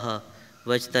اللَّهَ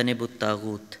وَاجْتَنِبُوا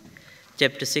الطَّاغُوتَ.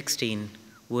 Chapter 16,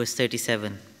 verse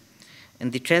 37.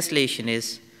 And the translation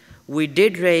is, we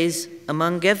did raise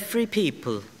among every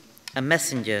people a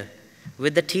messenger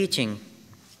with the teaching,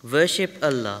 worship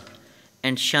Allah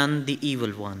and shun the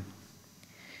evil one.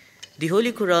 The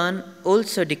Holy Quran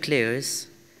also declares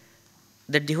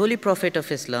that the Holy Prophet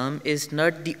of Islam is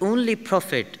not the only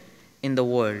prophet in the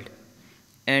world.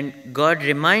 And God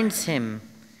reminds him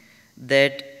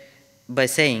that by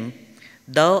saying,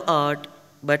 thou art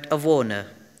but a warner.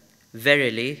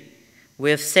 Verily, we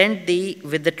have sent thee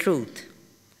with the truth,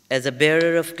 as a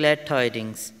bearer of glad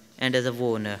tidings and as a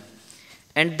warner.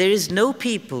 And there is no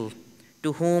people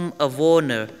to whom a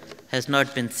warner has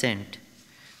not been sent.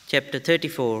 Chapter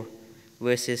 34,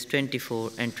 verses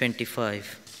 24 and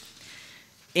 25.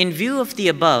 In view of the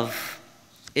above,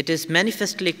 it is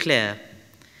manifestly clear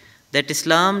that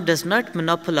Islam does not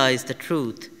monopolize the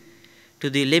truth to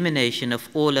the elimination of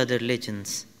all other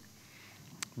religions,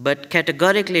 but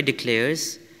categorically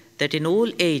declares that in all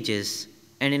ages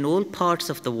and in all parts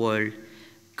of the world,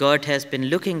 God has been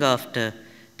looking after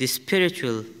the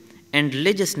spiritual and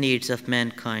religious needs of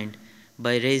mankind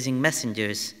by raising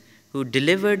messengers who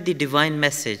delivered the divine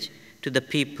message to the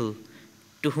people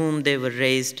to whom they were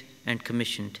raised and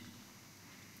commissioned.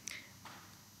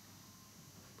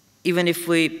 Even if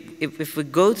we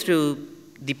go through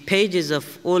the pages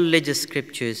of all religious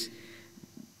scriptures,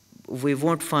 we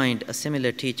won't find a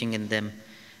similar teaching in them.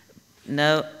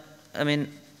 Now, I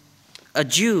mean, a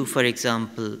Jew, for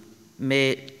example,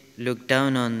 may look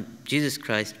down on Jesus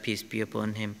Christ, peace be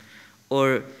upon him,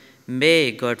 or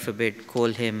may, God forbid, call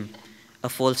him a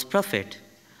false prophet.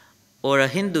 Or a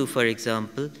Hindu, for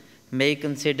example, may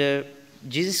consider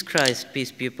Jesus Christ,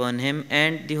 peace be upon him,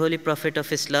 and the Holy Prophet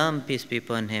of Islam, peace be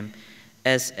upon him,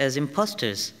 as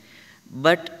impostors.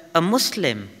 But a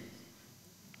Muslim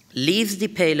leaves the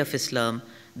pale of Islam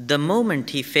the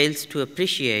moment he fails to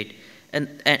appreciate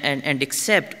and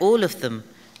accept all of them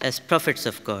as prophets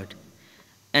of God.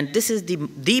 And this is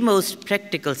the most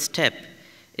practical step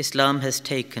Islam has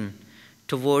taken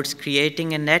towards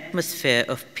creating an atmosphere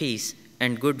of peace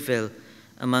and goodwill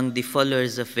among the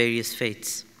followers of various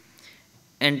faiths.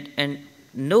 And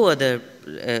no other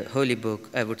holy book,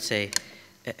 I would say,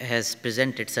 has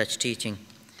presented such teaching.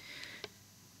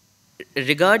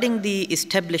 Regarding the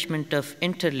establishment of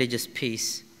interreligious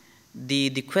peace, the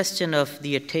question of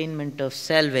the attainment of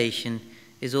salvation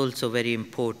is also very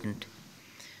important.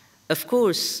 Of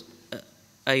course,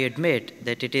 I admit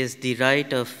that it is the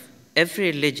right of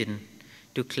every religion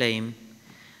to claim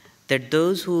that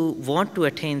those who want to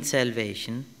attain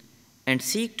salvation and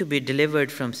seek to be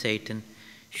delivered from Satan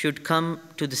should come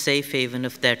to the safe haven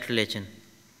of that religion.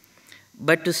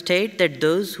 But to state that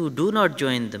those who do not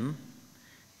join them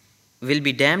will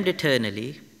be damned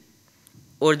eternally,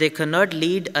 or they cannot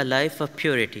lead a life of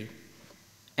purity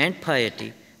and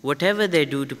piety, whatever they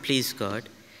do to please God,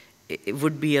 it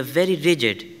would be a very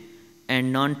rigid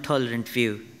and non-tolerant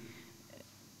view.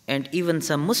 And even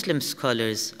some Muslim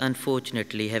scholars,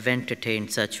 unfortunately, have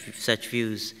entertained such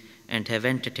views and have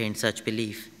entertained such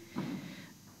belief.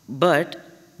 But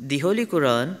the Holy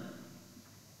Quran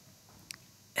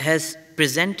has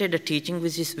presented a teaching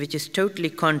which is totally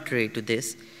contrary to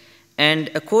this. And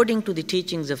according to the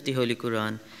teachings of the Holy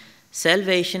Quran,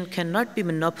 salvation cannot be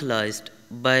monopolized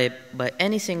by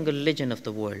any single religion of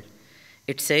the world.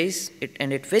 It says,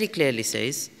 and it very clearly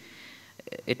says,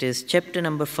 it is chapter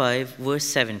number 5, verse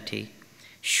 70,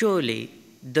 surely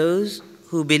those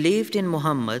who believed in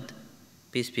Muhammad,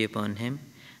 peace be upon him,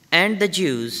 and the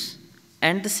Jews,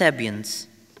 and the Sabians,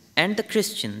 and the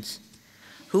Christians,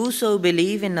 whoso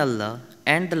believe in Allah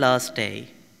and the last day,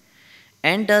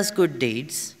 and does good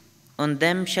deeds, on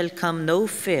them shall come no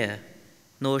fear,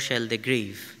 nor shall they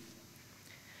grieve.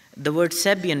 The word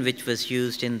Sabian, which was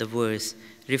used in the verse,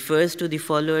 refers to the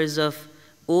followers of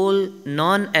all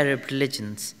non-Arab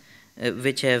religions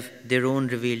which have their own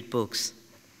revealed books.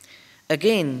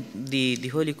 Again, the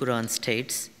Holy Quran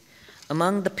states,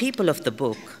 among the people of the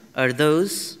book are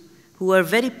those who are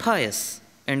very pious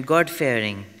and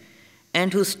God-fearing,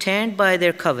 and who stand by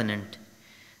their covenant.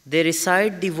 They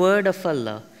recite the word of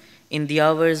Allah in the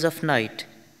hours of night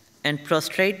and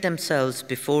prostrate themselves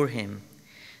before Him.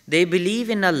 They believe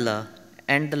in Allah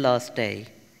and the last day,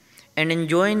 and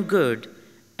enjoin good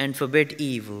and forbid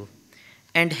evil,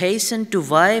 and hasten to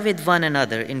vie with one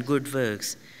another in good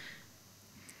works.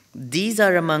 These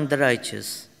are among the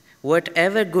righteous.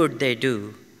 Whatever good they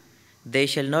do, they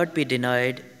shall not be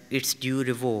denied its due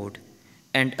reward,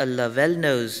 and Allah well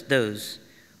knows those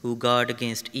who guard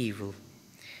against evil.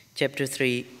 Chapter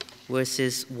 3,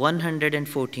 verses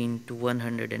 114 to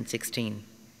 116.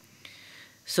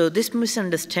 So this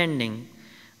misunderstanding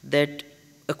that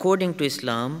according to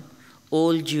Islam,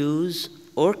 all Jews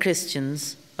or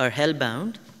Christians are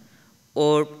hellbound,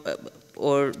 or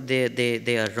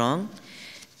they are wrong,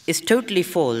 is totally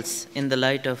false in the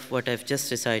light of what I've just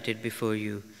recited before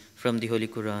you from the Holy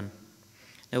Quran.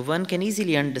 Now, one can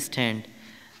easily understand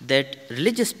that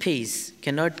religious peace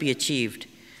cannot be achieved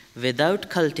without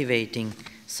cultivating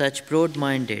such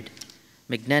broad-minded,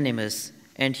 magnanimous,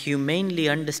 and humanely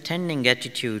understanding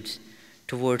attitudes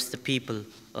towards the people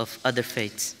of other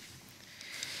faiths.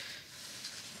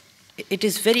 It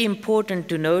is very important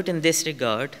to note in this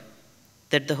regard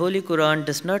that the Holy Quran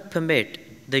does not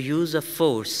permit the use of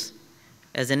force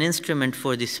as an instrument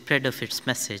for the spread of its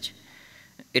message.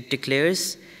 It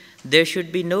declares there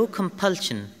should be no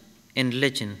compulsion in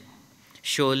religion.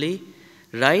 Surely,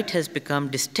 right has become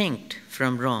distinct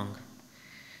from wrong.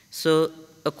 So,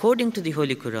 according to the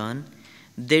Holy Quran,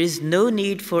 there is no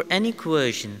need for any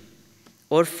coercion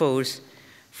or force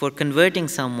for converting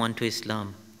someone to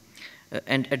Islam.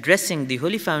 And addressing the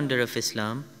holy founder of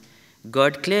Islam,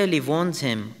 God clearly warns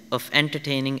him of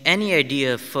entertaining any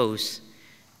idea of force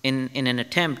in an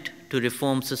attempt to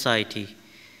reform society.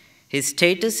 His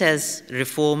status as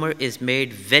reformer is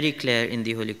made very clear in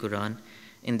the Holy Quran.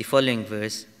 In the following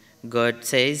verse, God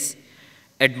says,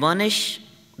 admonish,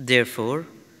 therefore,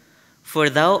 for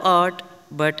thou art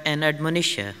but an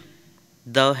admonisher.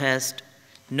 Thou hast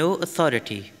no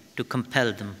authority to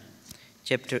compel them.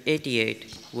 Chapter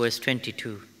 88, verse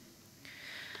 22.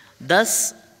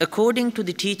 Thus, according to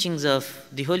the teachings of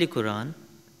the Holy Quran,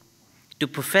 to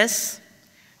profess,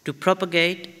 to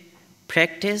propagate,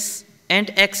 practice,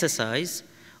 and exercise,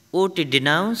 or to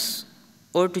denounce,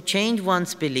 or to change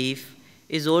one's belief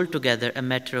is altogether a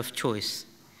matter of choice.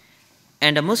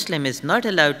 And a Muslim is not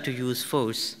allowed to use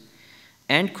force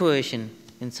and coercion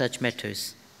in such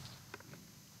matters.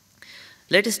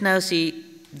 Let us now see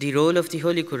the role of the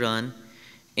Holy Quran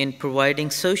in providing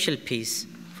social peace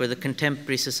for the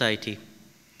contemporary society.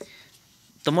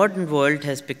 The modern world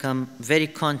has become very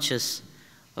conscious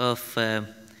of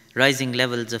rising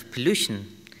levels of pollution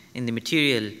in the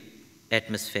material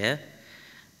atmosphere,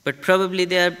 but probably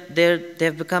they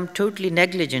have become totally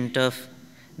negligent of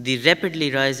the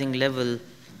rapidly rising level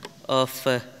of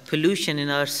pollution in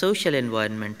our social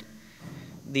environment.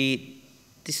 The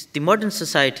modern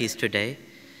societies today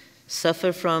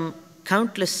suffer from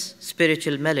countless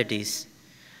spiritual maladies,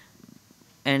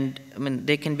 and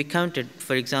they can be counted.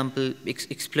 For example,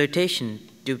 exploitation,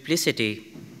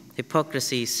 duplicity,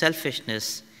 hypocrisy,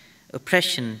 selfishness,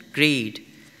 oppression, greed,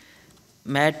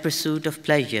 mad pursuit of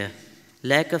pleasure,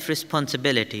 lack of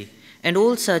responsibility, and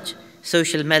all such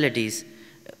social maladies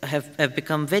have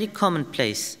become very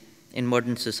commonplace in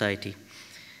modern society.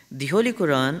 The Holy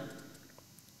Quran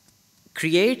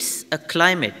creates a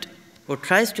climate, or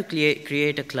tries to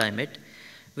create a climate,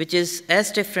 which is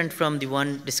as different from the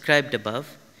one described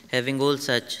above, having all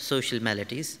such social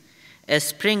maladies, as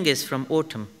spring is from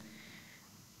autumn.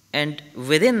 And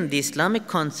within the Islamic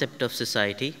concept of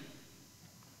society,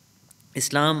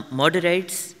 Islam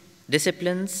moderates,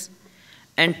 disciplines,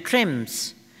 and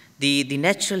trims the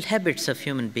natural habits of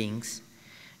human beings,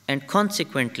 and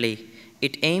consequently,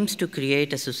 it aims to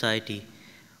create a society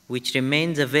which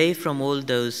remains away from all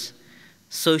those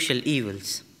social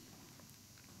evils.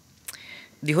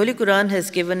 The Holy Quran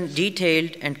has given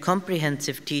detailed and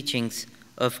comprehensive teachings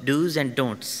of do's and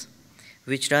don'ts,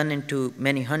 which run into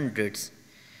many hundreds,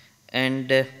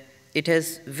 and it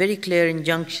has very clear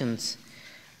injunctions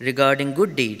regarding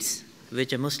good deeds,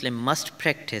 which a Muslim must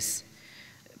practice,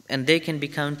 and they can be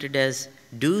counted as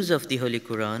do's of the Holy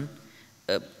Quran,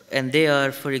 and they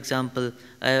are, for example,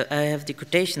 I have the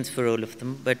quotations for all of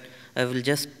them, but I will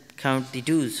just count the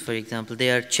do's, for example. They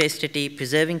are chastity,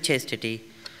 preserving chastity,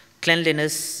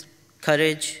 cleanliness,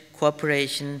 courage,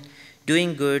 cooperation,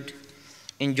 doing good,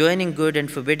 enjoining good and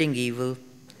forbidding evil,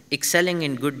 excelling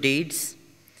in good deeds,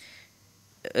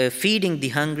 feeding the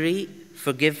hungry,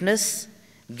 forgiveness,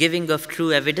 giving of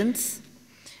true evidence,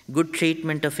 good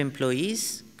treatment of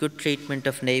employees, good treatment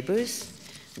of neighbors,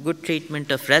 good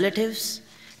treatment of relatives,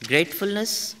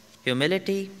 gratefulness,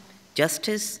 humility,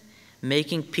 justice,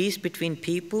 making peace between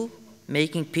people,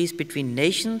 making peace between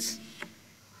nations,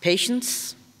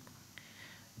 patience,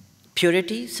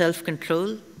 purity,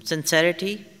 self-control,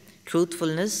 sincerity,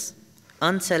 truthfulness,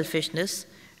 unselfishness,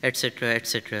 etc.,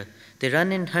 etc. They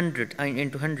run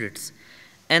into hundreds.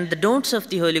 And the don'ts of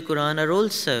the Holy Quran are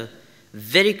also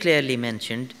very clearly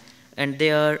mentioned, and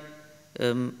they are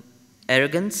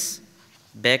arrogance,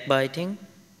 backbiting,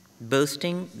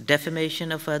 boasting,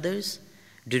 defamation of others,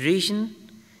 derision,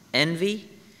 envy,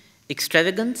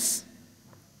 extravagance,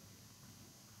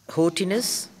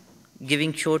 haughtiness,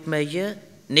 giving short measure,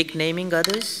 nicknaming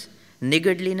others,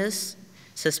 niggardliness,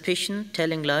 suspicion,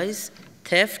 telling lies,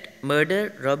 theft,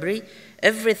 murder, robbery.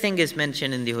 Everything is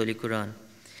mentioned in the Holy Quran.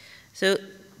 So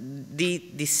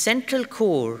the central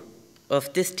core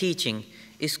of this teaching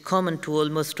is common to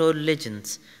almost all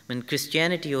religions.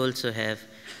 Christianity also have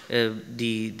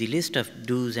the list of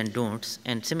do's and don'ts,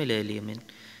 and similarly,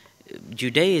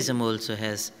 Judaism also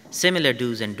has similar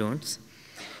do's and don'ts.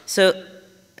 So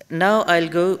now I'll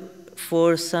go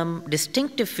for some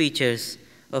distinctive features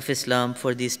of Islam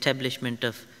for the establishment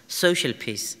of social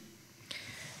peace.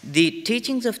 The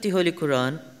teachings of the Holy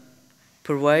Quran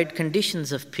provide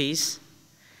conditions of peace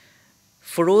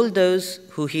for all those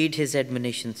who heed his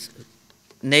admonitions,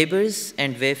 neighbors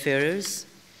and wayfarers,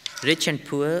 rich and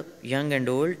poor, young and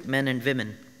old, men and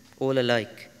women, all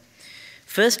alike.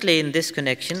 Firstly, in this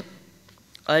connection,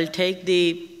 I'll take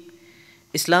the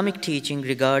Islamic teaching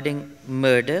regarding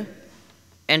murder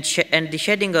and the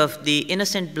shedding of the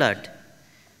innocent blood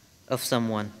of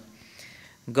someone.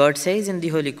 God says in the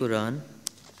Holy Quran,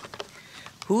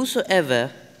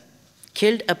 "Whosoever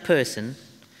killed a person,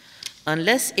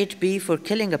 unless it be for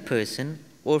killing a person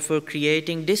or for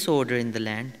creating disorder in the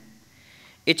land,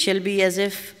 it shall be as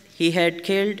if he had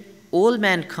killed all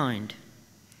mankind.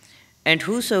 And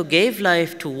whoso gave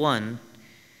life to one,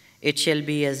 it shall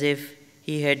be as if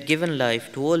he had given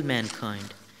life to all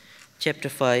mankind." Chapter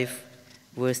 5,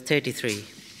 verse 33.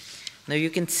 Now you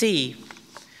can see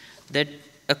that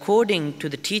according to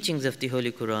the teachings of the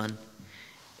Holy Quran,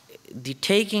 the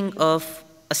taking of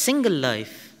a single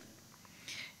life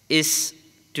is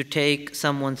to take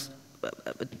someone's,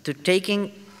 the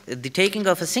taking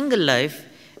of a single life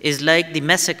is like the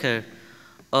massacre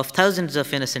of thousands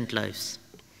of innocent lives.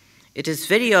 It is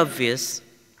very obvious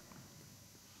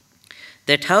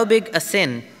that how big a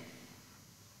sin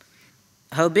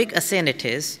it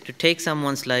is to take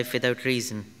someone's life without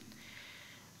reason.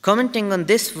 Commenting on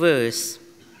this verse,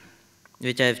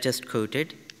 which I have just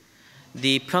quoted,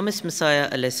 the promised Messiah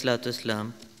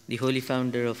ﷺ, the holy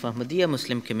founder of Ahmadiyya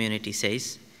Muslim community,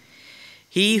 says,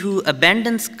 "He who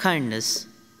abandons kindness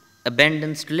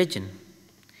abandons religion."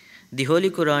 The Holy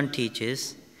Quran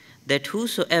teaches that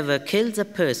whosoever kills a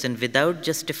person without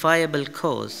justifiable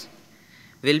cause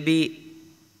will be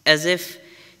as if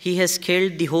he has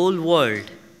killed the whole world.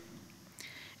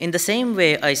 In the same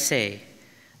way, I say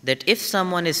that if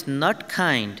someone is not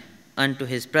kind unto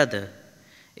his brother,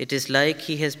 it is like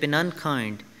he has been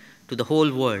unkind to the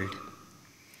whole world.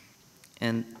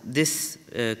 And this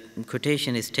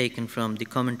quotation is taken from the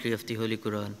commentary of the Holy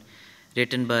Quran,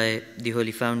 written by the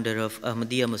holy founder of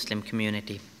Ahmadiyya Muslim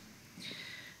community.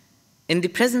 In the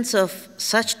presence of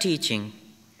such teaching,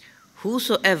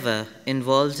 whosoever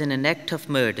involves in an act of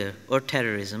murder or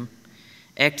terrorism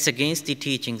acts against the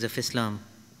teachings of Islam.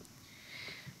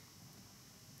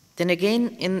 Then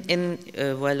again,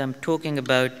 while I'm talking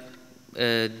about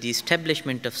the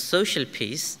establishment of social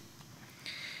peace,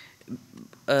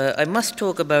 I must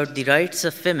talk about the rights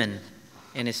of women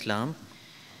in Islam.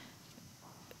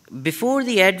 Before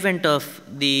the advent of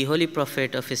the Holy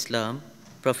Prophet of Islam,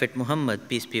 Prophet Muhammad,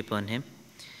 peace be upon him,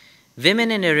 women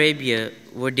in Arabia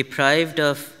were deprived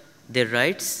of their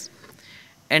rights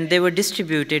and they were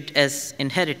distributed as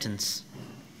inheritance.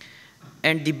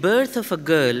 And the birth of a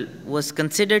girl was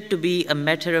considered to be a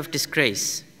matter of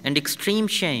disgrace and extreme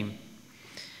shame.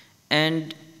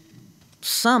 And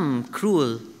some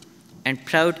cruel and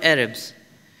proud Arabs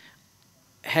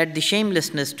had the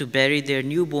shamelessness to bury their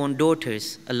newborn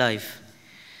daughters alive.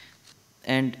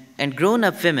 And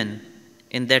grown-up women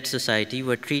in that society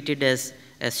were treated as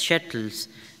chattels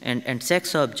and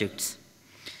sex objects.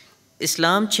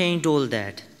 Islam changed all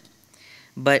that.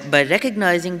 By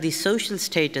recognizing the social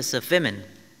status of women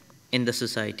in the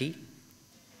society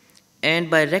and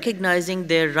by recognizing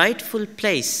their rightful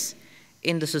place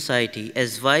in the society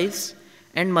as wives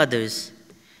and mothers,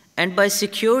 and by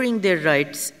securing their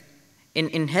rights in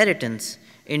inheritance,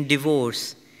 in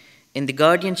divorce, in the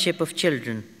guardianship of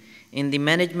children, in the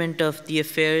management of the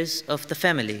affairs of the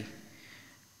family,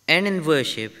 and in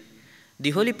worship,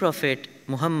 the Holy Prophet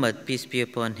Muhammad, peace be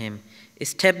upon him,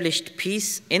 established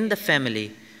peace in the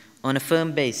family on a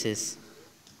firm basis.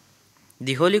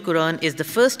 The Holy Quran is the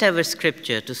first ever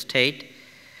scripture to state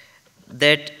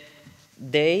that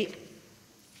the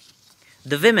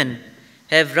women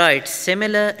have rights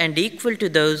similar and equal to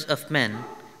those of men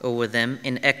over them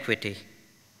in equity.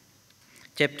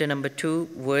 Chapter number 2,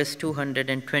 verse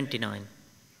 229.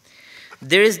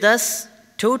 There is thus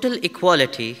total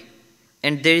equality,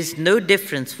 and there is no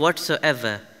difference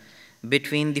whatsoever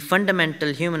between the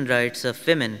fundamental human rights of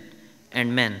women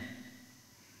and men.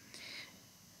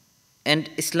 And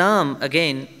Islam,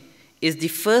 again, is the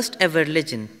first ever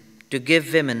religion to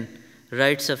give women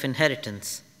rights of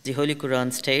inheritance. The Holy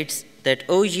Quran states that,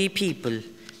 "O ye people,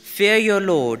 fear your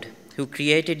Lord, who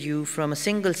created you from a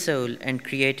single soul and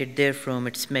created therefrom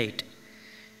its mate,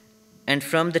 and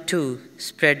from the two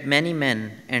spread many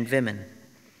men and women."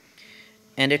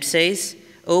 And it says,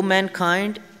 "O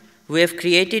mankind, we have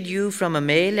created you from a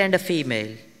male and a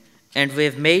female, and we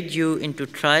have made you into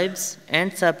tribes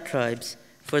and sub-tribes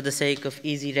for the sake of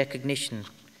easy recognition.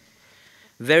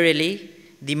 Verily,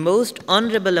 the most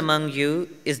honorable among you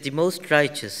is the most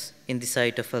righteous in the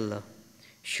sight of Allah.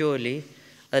 Surely,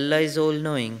 Allah is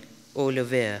all-knowing,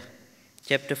 all-aware."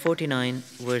 Chapter 49,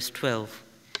 verse 12.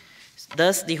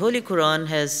 Thus, the Holy Quran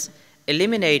has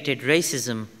eliminated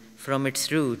racism from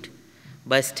its root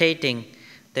by stating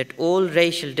that all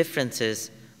racial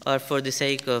differences are for the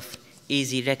sake of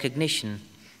easy recognition,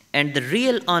 and the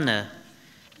real honor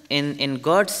in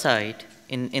God's sight,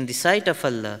 in the sight of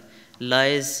Allah,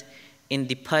 lies in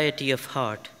the piety of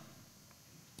heart.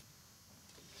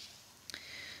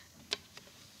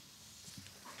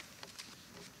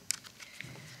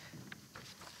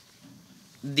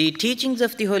 The teachings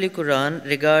of the Holy Quran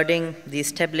regarding the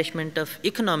establishment of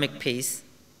economic peace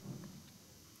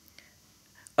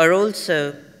are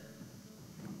also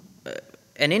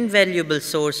an invaluable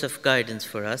source of guidance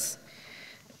for us.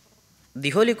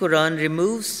 The Holy Quran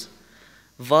removes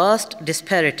vast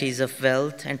disparities of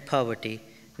wealth and poverty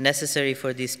necessary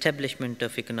for the establishment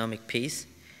of economic peace,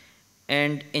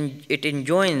 and it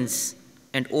enjoins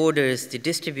and orders the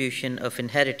distribution of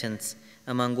inheritance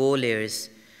among all heirs,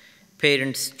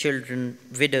 parents, children,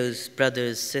 widows,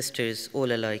 brothers, sisters,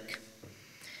 all alike.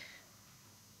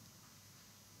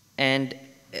 And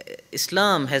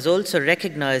Islam has also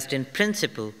recognized in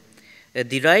principle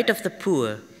the right of the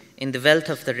poor in the wealth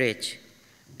of the rich,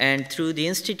 and through the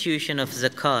institution of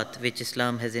zakat, which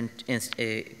Islam has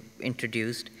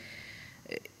introduced,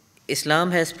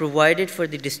 Islam has provided for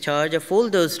the discharge of all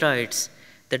those rights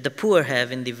that the poor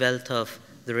have in the wealth of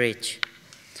the rich.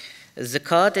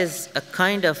 Zakat is a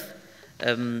kind of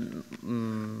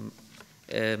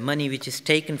money which is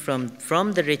taken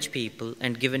from the rich people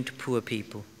and given to poor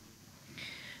people.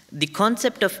 The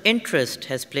concept of interest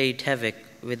has played havoc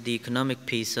with the economic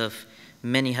peace of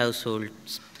many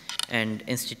households and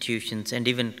institutions and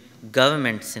even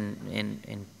governments in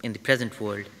the present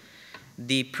world.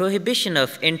 The prohibition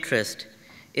of interest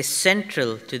is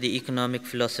central to the economic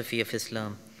philosophy of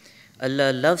Islam.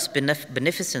 Allah loves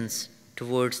beneficence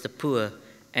towards the poor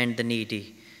and the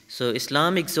needy. So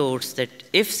Islam exhorts that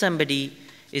if somebody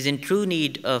is in true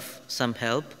need of some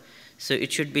help, so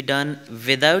it should be done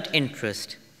without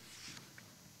interest.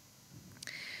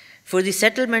 For the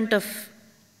settlement of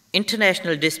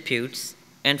international disputes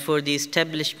and for the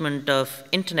establishment of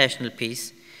international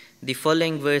peace, the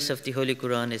following verse of the Holy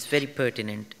Quran is very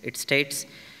pertinent. It states,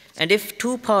 "And if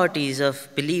two parties of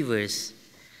believers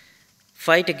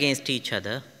fight against each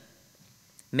other,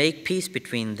 make peace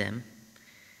between them,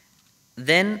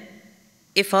 then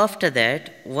if after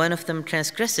that one of them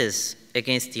transgresses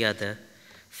against the other,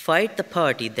 fight the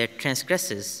party that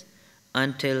transgresses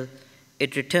until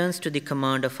it returns to the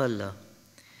command of Allah.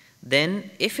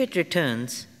 Then if it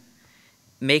returns,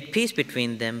 make peace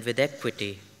between them with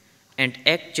equity and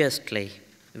act justly.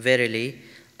 Verily,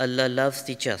 Allah loves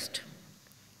the just."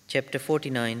 Chapter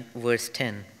 49, verse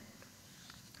 10.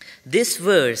 This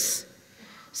verse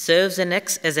serves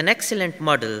as an excellent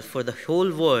model for the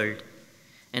whole world,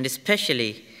 and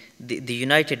especially the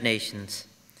United Nations.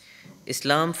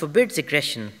 Islam forbids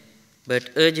aggression, but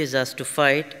urges us to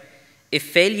fight if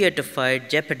failure to fight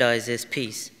jeopardizes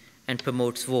peace and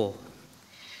promotes war.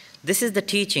 This is the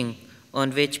teaching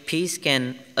on which peace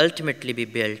can ultimately be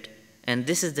built, and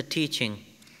this is the teaching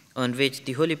on which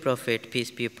the Holy Prophet,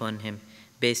 peace be upon him,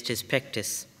 based his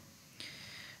practice.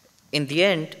 In the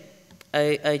end,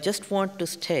 I just want to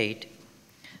state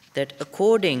that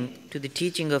according to the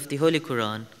teaching of the Holy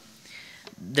Quran,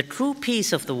 the true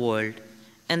peace of the world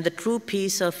and the true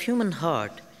peace of human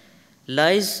heart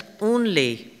lies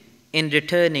only in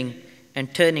returning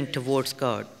and turning towards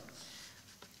God.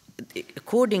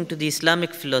 According to the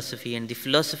Islamic philosophy and the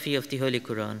philosophy of the Holy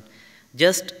Quran,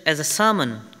 just as a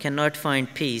salmon cannot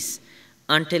find peace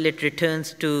until it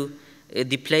returns to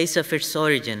the place of its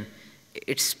origin,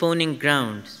 its spawning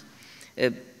grounds,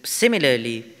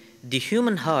 similarly, the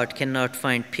human heart cannot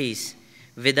find peace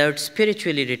without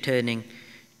spiritually returning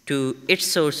to its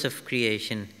source of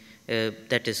creation,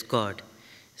 that is God.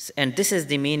 And this is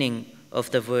the meaning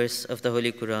of the verse of the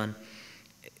Holy Quran.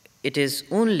 It is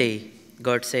only,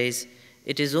 God says,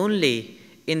 it is only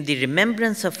in the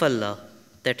remembrance of Allah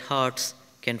that hearts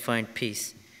can find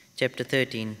peace. Chapter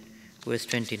 13, verse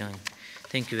 29.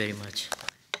 Thank you very much.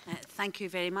 Thank you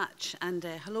very much, and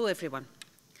hello everyone.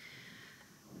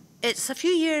 It's a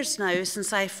few years now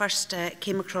since I first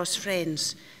came across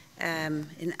Friends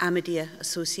in Ahmadiyya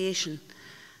Association,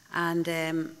 and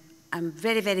I'm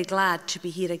very, very glad to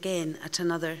be here again at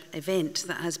another event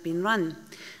that has been run.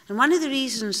 And one of the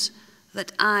reasons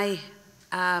that I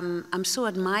am so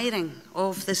admiring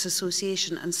of this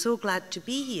association and so glad to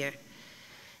be here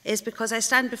is because I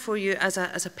stand before you as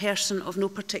a person of no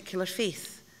particular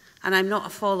faith, and I'm not a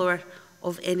follower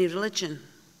of any religion.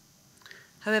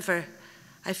 However,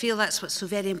 I feel that's what's so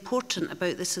very important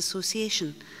about this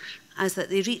association, is that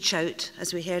they reach out,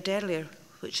 as we heard earlier,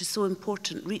 which is so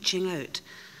important, reaching out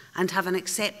and have an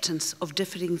acceptance of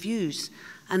differing views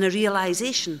and a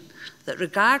realization that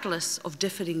regardless of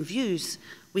differing views,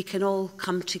 we can all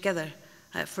come together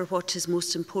for what is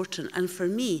most important. And for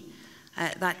me,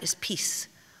 that is peace,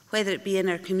 whether it be in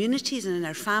our communities and in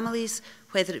our families,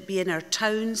 whether it be in our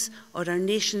towns or our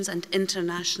nations and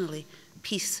internationally.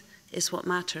 Peace is what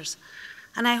matters.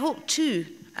 And I hope too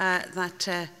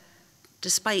that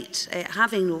despite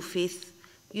having no faith,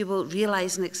 you will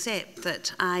realize and accept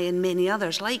that I and many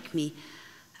others like me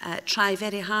try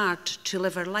very hard to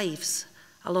live our lives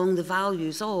along the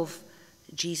values of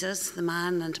Jesus, the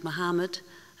man, and Muhammad,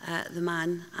 the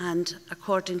man, and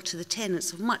according to the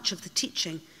tenets of much of the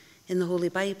teaching in the Holy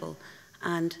Bible.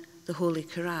 and the Holy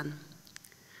Quran.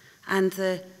 And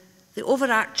the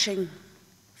overarching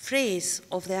phrase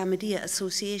of the Ahmadiyya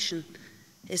Association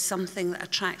is something that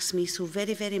attracts me so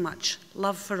very, very much: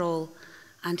 love for all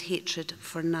and hatred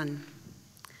for none.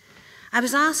 I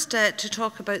was asked to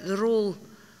talk about the role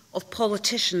of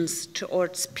politicians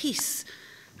towards peace,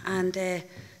 and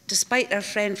despite our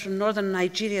friend from northern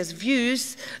Nigeria's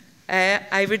views,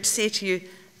 I would say to you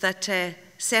that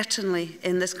certainly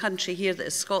in this country here, that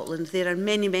is Scotland, there are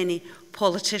many, many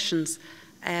politicians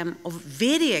of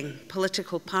varying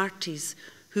political parties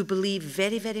who believe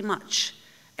very, very much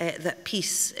that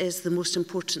peace is the most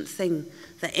important thing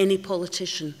that any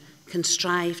politician can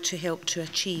strive to help to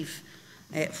achieve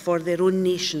for their own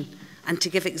nation and to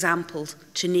give examples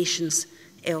to nations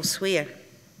elsewhere.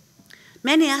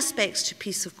 Many aspects to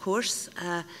peace, of course,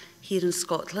 here in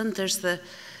Scotland. There's the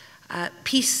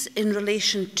peace in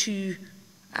relation to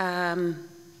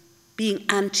being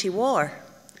anti-war.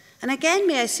 And again,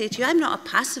 may I say to you, I'm not a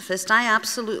pacifist. I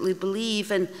absolutely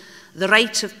believe in the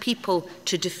right of people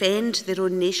to defend their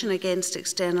own nation against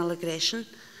external aggression,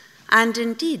 and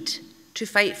indeed to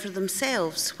fight for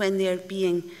themselves when they're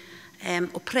being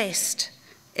oppressed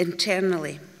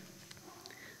internally.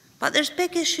 But there's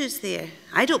big issues there.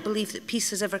 I don't believe that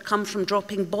peace has ever come from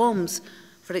dropping bombs,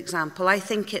 for example. I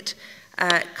think it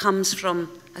comes from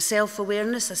a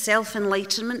self-awareness, a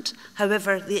self-enlightenment,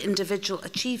 however the individual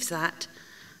achieves that,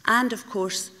 and of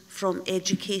course from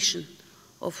education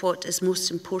of what is most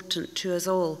important to us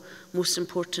all, most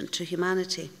important to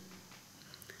humanity.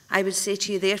 I would say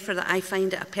to you, therefore, that I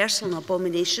find it a personal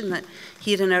abomination that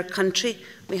here in our country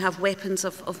we have weapons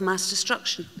of mass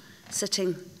destruction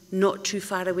sitting not too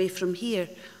far away from here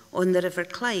on the River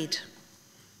Clyde.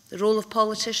 The role of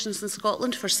politicians in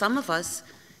Scotland, for some of us,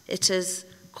 it is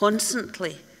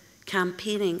constantly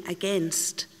campaigning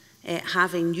against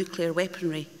having nuclear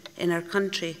weaponry in our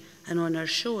country and on our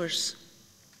shores.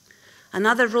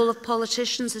 Another role of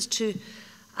politicians is to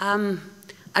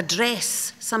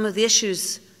address some of the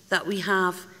issues that we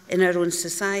have in our own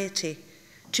society,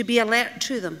 to be alert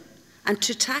to them and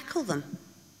to tackle them.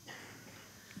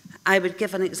 I would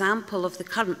give an example of the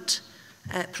current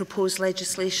proposed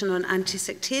legislation on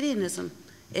anti-sectarianism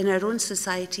in our own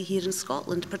society here in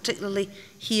Scotland, particularly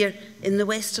here in the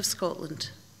west of Scotland.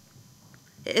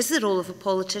 It is the role of a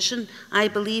politician, I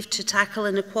believe, to tackle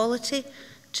inequality,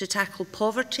 to tackle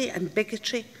poverty and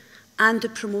bigotry, and the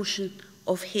promotion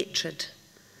of hatred.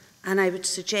 And I would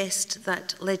suggest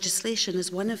that legislation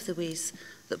is one of the ways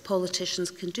that politicians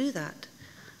can do that,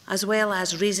 as well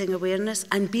as raising awareness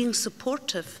and being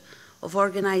supportive of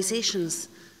organisations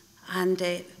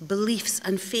and beliefs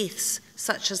and faiths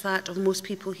such as that of most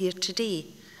people here today.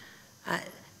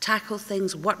 Tackle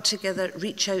things, work together,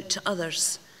 reach out to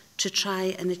others to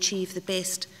try and achieve the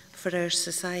best for our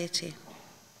society.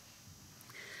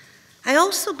 I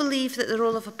also believe that the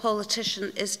role of a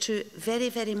politician is to very,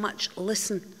 very much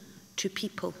listen to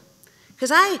people.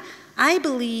 Because I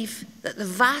believe that the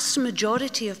vast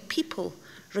majority of people,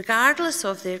 regardless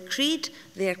of their creed,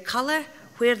 their colour,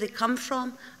 where they come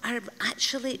from, are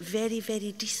actually very,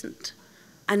 very decent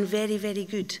and very, very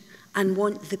good and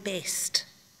want the best.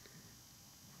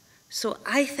 So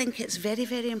I think it's very,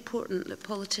 very important that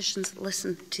politicians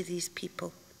listen to these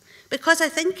people, because I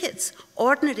think it's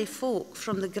ordinary folk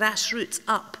from the grassroots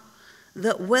up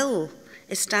that will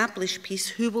establish peace,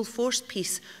 who will force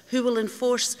peace, who will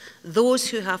enforce those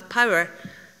who have power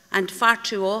and far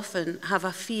too often have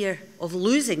a fear of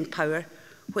losing power,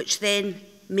 which then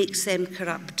makes them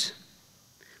corrupt,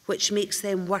 which makes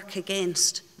them work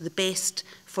against the best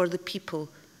for the people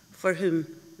for whom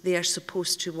they are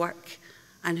supposed to work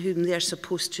and whom they are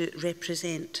supposed to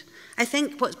represent. I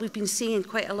think what we've been seeing in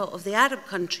quite a lot of the Arab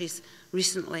countries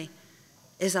recently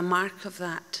is a mark of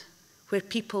that, where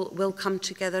people will come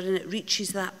together and it reaches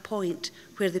that point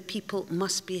where the people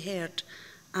must be heard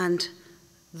and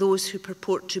those who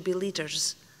purport to be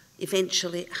leaders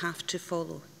eventually have to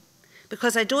follow.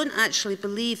 Because I don't actually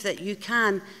believe that you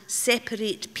can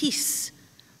separate peace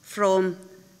from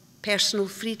personal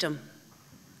freedom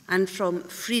and from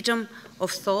freedom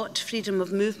of thought, freedom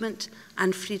of movement,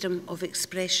 and freedom of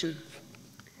expression.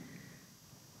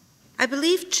 I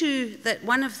believe too that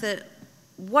one of the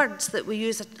words that we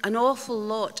use an awful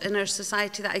lot in our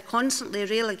society that I constantly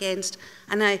rail against,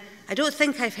 and I don't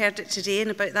think I've heard it today,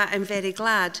 and about that I'm very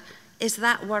glad, is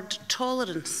that word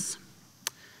tolerance.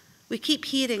 We keep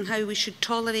hearing how we should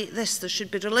tolerate this, there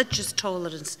should be religious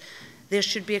tolerance, there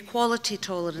should be equality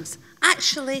tolerance.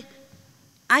 Actually,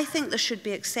 I think there should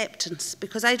be acceptance,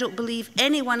 because I don't believe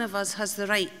any one of us has the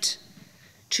right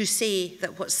to say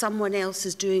that what someone else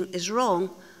is doing is wrong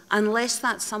unless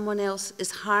that someone else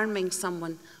is harming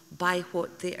someone by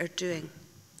what they are doing.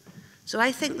 So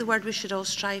I think the word we should all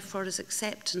strive for is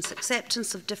acceptance,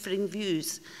 acceptance of differing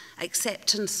views,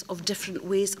 acceptance of different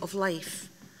ways of life,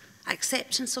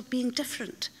 acceptance of being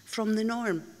different from the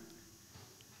norm.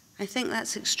 I think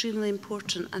that's extremely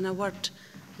important and a word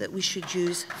that we should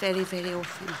use very, very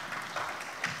often.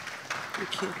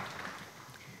 Thank you.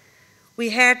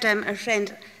 We heard our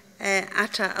friend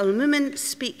Atta Al-Mumin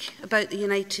speak about the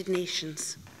United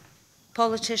Nations.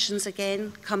 Politicians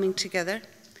again coming together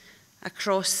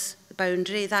across the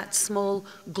boundary, that small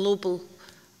global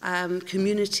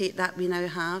community that we now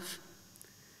have.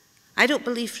 I don't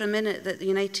believe for a minute that the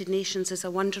United Nations is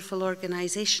a wonderful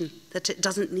organisation, that it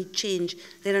doesn't need change.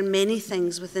 There are many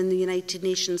things within the United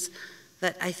Nations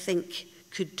that I think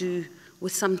could do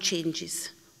with some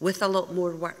changes, with a lot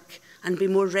more work, and be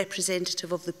more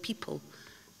representative of the people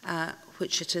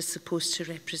which it is supposed to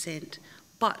represent.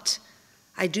 But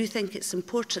I do think it's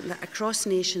important that across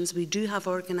nations we do have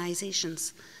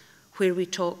organisations where we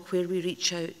talk, where we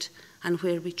reach out, and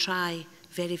where we try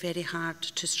very, very hard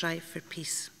to strive for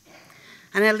peace.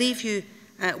 And I'll leave you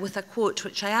with a quote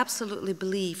which I absolutely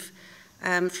believe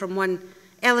from one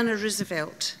Eleanor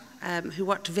Roosevelt, who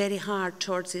worked very hard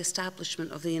towards the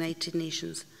establishment of the United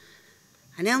Nations.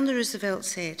 And Eleanor Roosevelt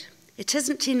said, "It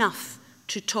isn't enough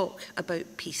to talk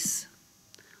about peace.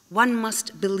 One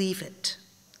must believe it.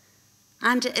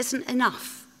 And it isn't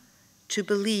enough to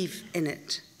believe in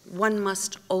it. One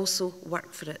must also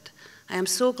work for it." I am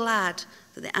so glad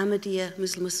that the Ahmadiyya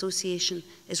Muslim Association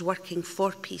is working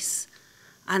for peace.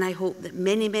 And I hope that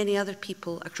many, many other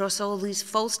people across all these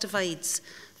false divides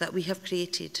that we have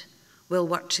created will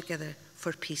work together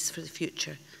for peace for the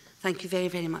future. Thank you very,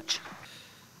 very much.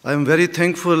 I am very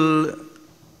thankful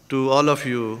to all of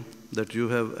you that you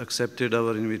have accepted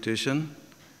our invitation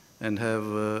and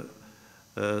have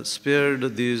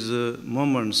spared these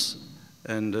moments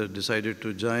and decided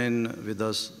to join with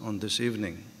us on this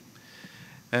evening.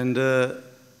 And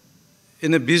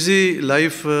in a busy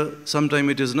life,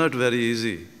 sometimes it is not very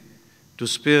easy to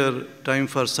spare time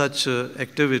for such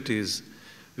activities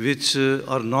which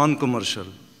are non-commercial.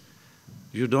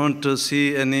 You don't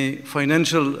see any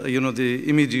financial, the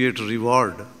immediate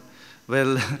reward.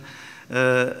 Well,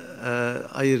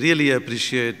 I really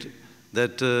appreciate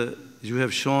that you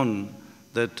have shown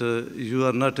that you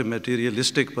are not a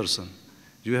materialistic person.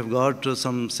 You have got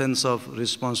some sense of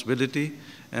responsibility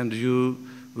and you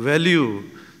value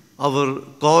our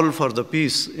call for the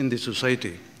peace in the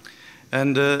society.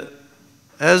 And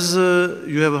as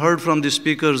you have heard from the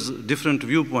speakers different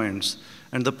viewpoints,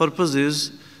 and the purpose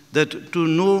is that to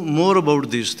know more about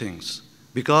these things,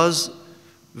 because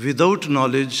without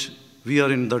knowledge, we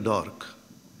are in the dark.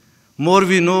 More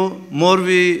we know, more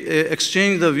we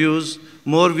exchange the views,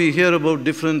 more we hear about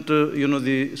different,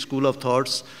 the school of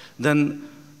thoughts, then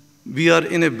we are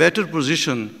in a better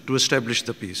position to establish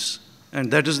the peace. And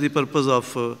that is the purpose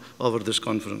of this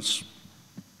conference.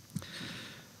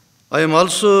 I am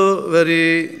also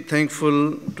very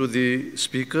thankful to the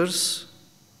speakers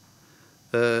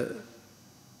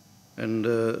and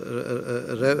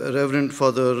Reverend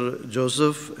Father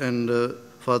Joseph and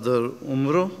Father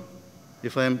Umro,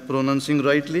 if I am pronouncing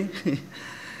rightly.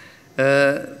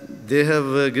 They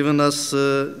have given us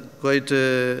quite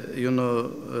a,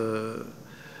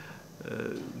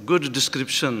 good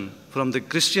description from the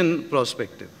Christian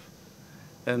perspective.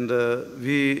 And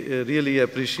we really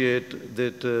appreciate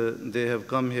that they have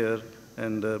come here.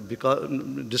 And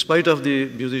despite of the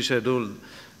busy schedule,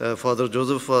 Father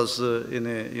Joseph was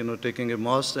taking a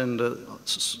mass, and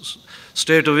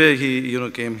straight away he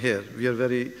came here. We are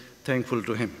very thankful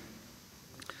to him.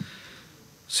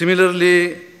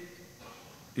 Similarly,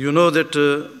 you know that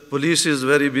police is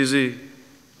very busy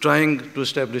trying to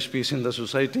establish peace in the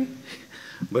society,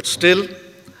 but still,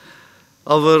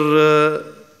 our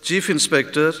Chief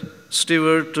Inspector,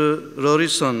 Stewart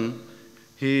Rorison,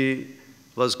 he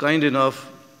was kind enough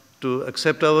to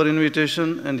accept our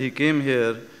invitation, and he came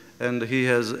here, and he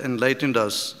has enlightened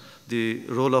us the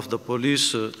role of the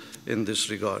police in this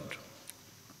regard.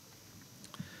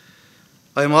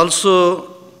 I am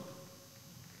also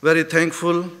very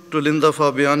thankful to Linda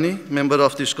Fabiani, member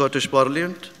of the Scottish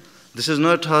Parliament. This is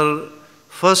not her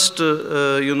first,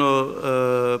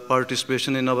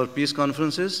 participation in our peace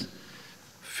conferences.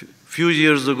 Few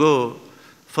years ago,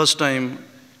 first time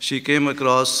she came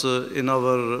across in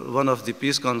one of the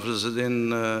peace conferences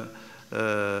in,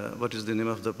 what is the name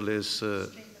of the place?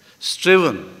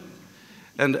 Straven.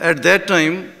 And at that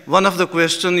time, one of the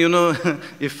questions,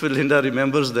 if Linda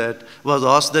remembers that, was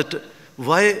asked that,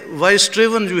 why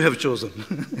Straven you have chosen?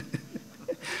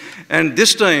 And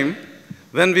this time,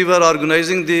 when we were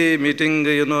organizing the meeting,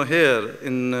 here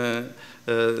in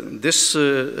this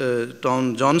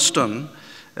town, Johnston,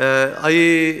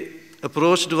 I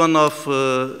approached one of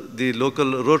the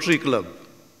local Rotary Club.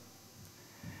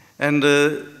 And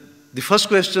the first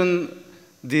question,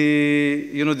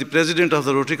 the president of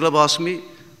the Rotary Club asked me,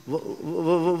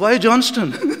 why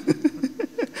Johnston?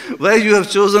 Why you have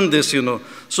chosen this,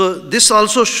 So this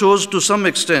also shows to some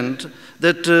extent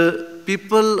that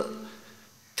people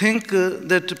think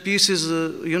that peace is,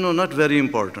 not very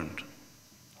important.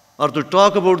 Or to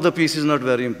talk about the peace is not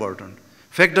very important.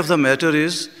 Fact of the matter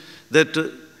is that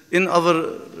in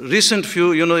our recent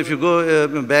few, if you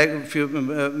go back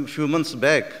few months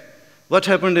back, what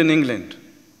happened in England?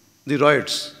 The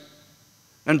riots.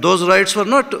 And those riots were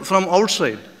not from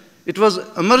outside. It was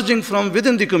emerging from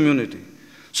within the community.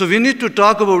 So we need to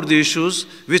talk about the issues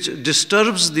which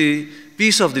disturbs the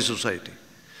peace of the society.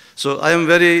 So I am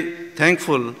very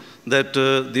thankful that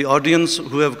the audience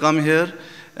who have come here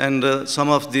and some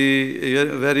of the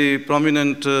very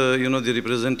prominent, the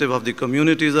representative of the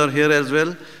communities are here as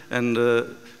well, and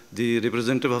the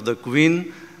representative of the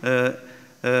Queen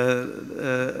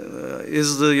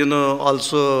is,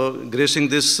 also gracing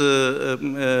this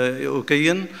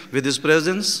occasion with his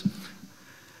presence.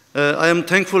 I am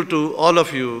thankful to all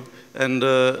of you, and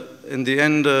in the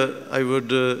end, I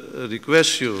would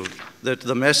request you that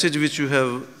the message which you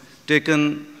have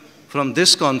taken from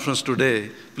this conference today,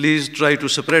 please try to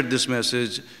spread this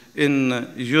message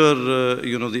in your,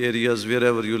 the areas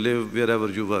wherever you live, wherever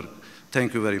you work.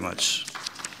 Thank you very much.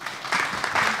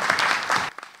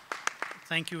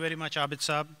 Thank you very much, Abid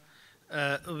Saab.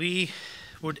 We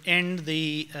would end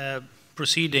the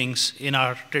proceedings in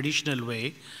our traditional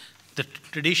way. The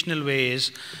traditional way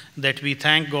is that we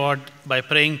thank God by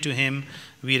praying to Him.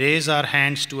 We raise our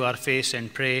hands to our face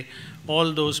and pray.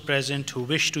 All those present who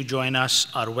wish to join us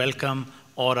are welcome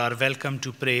or are welcome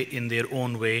to pray in their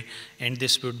own way. And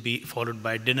this would be followed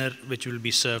by dinner, which will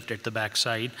be served at the back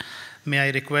side. May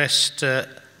I request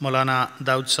Maulana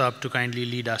Daud Saab to kindly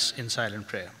lead us in silent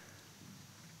prayer.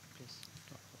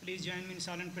 Please join me in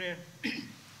silent prayer.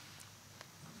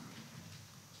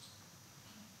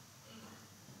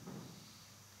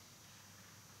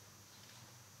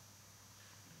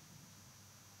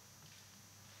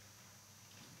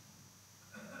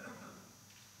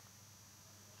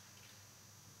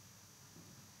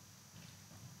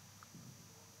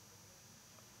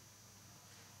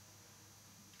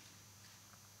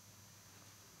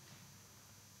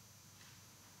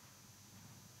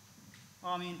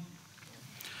 Ameen.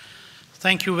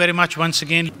 Thank you very much once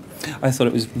again. I thought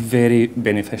it was very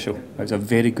beneficial. It was a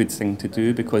very good thing to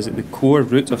do because at the core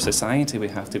root of society we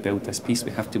have to build this peace.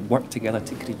 We have to work together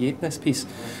to create this peace.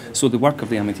 So the work of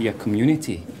the Ahmadiyya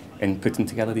community in putting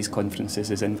together these conferences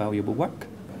is invaluable work.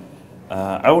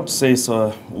 I would say it's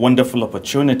a wonderful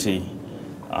opportunity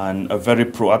and a very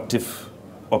proactive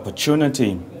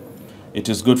opportunity. It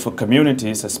is good for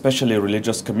communities, especially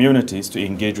religious communities, to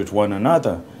engage with one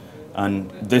another.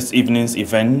 And this evening's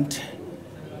event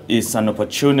is an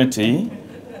opportunity,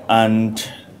 and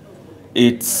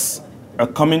it's a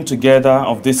coming together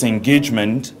of this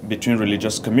engagement between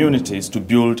religious communities to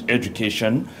build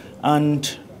education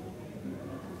and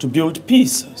to build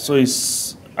peace. So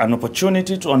it's an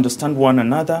opportunity to understand one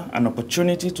another, an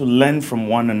opportunity to learn from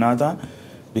one another,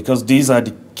 because these are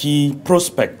the key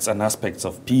prospects and aspects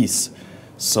of peace.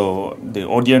 So the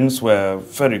audience were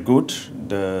very good,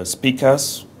 the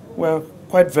speakers were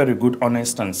quite very good,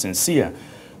 honest and sincere.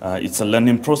 It's a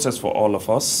learning process for all of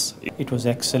us. It was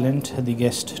excellent. The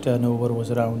guest turnover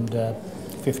was around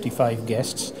 55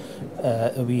 guests.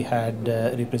 We had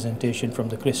representation from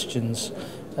the Christians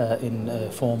in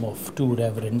form of 2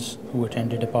 reverends who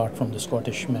attended apart from the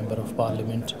Scottish Member of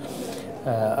Parliament.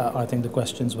 I think the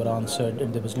questions were answered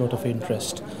and there was a lot of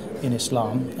interest in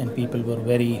Islam, and people were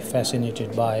very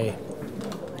fascinated by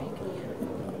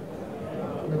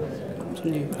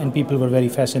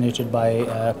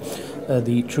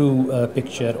the true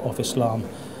picture of Islam,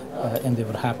 and they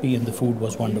were happy, and the food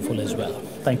was wonderful as well.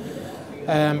 Thank you.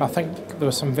 I think there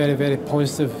were some very, very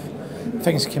positive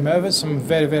things came out of it, some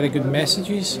very, very good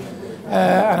messages,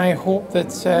 and I hope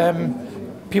that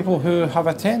people who have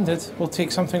attended will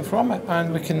take something from it,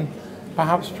 and we can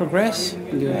perhaps progress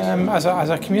as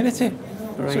a community.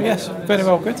 Right. So yes, very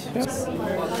well good. Yes.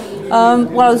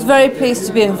 Well, I was very pleased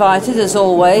to be invited, as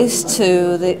always,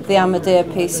 to the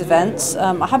Ahmadiyya Peace events.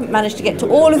 I haven't managed to get to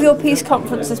all of your peace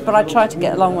conferences, but I try to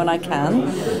get along when I can.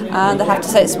 And I have to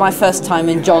say it's my first time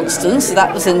in Johnston, so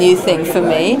that was a new thing for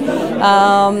me.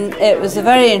 It was a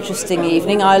very interesting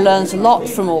evening. I learned a lot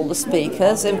from all the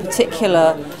speakers, in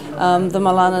particular the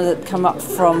Maulana that come up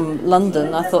from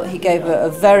London. I thought he gave a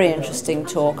very interesting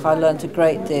talk. I learned a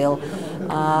great deal.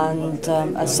 And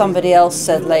as somebody else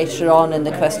said later on in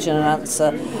the question and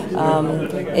answer,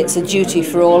 it's a duty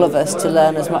for all of us to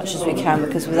learn as much as we can,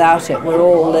 because without it we're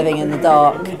all living in the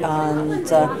dark, and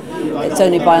it's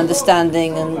only by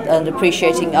understanding and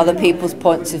appreciating other people's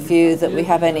points of view that we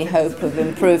have any hope of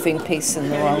improving peace in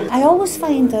the world. I always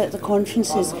find that the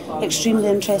conferences extremely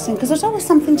interesting because there's always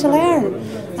something to learn,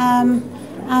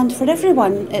 and for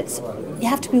everyone you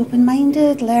have to be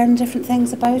open-minded, learn different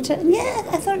things about it. And yeah,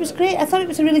 I thought it was great. I thought it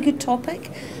was a really good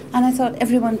topic, and I thought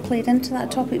everyone played into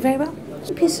that topic very well.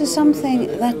 Peace is something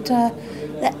that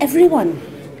everyone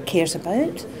cares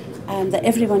about, and that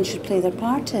everyone should play their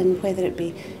part in, whether it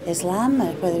be Islam,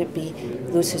 or whether it be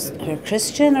those who are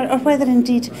Christian, or whether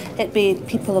indeed it be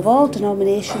people of all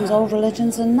denominations, all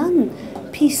religions and none.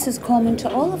 Peace is common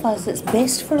to all of us. It's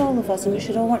best for all of us, and we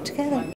should all work together.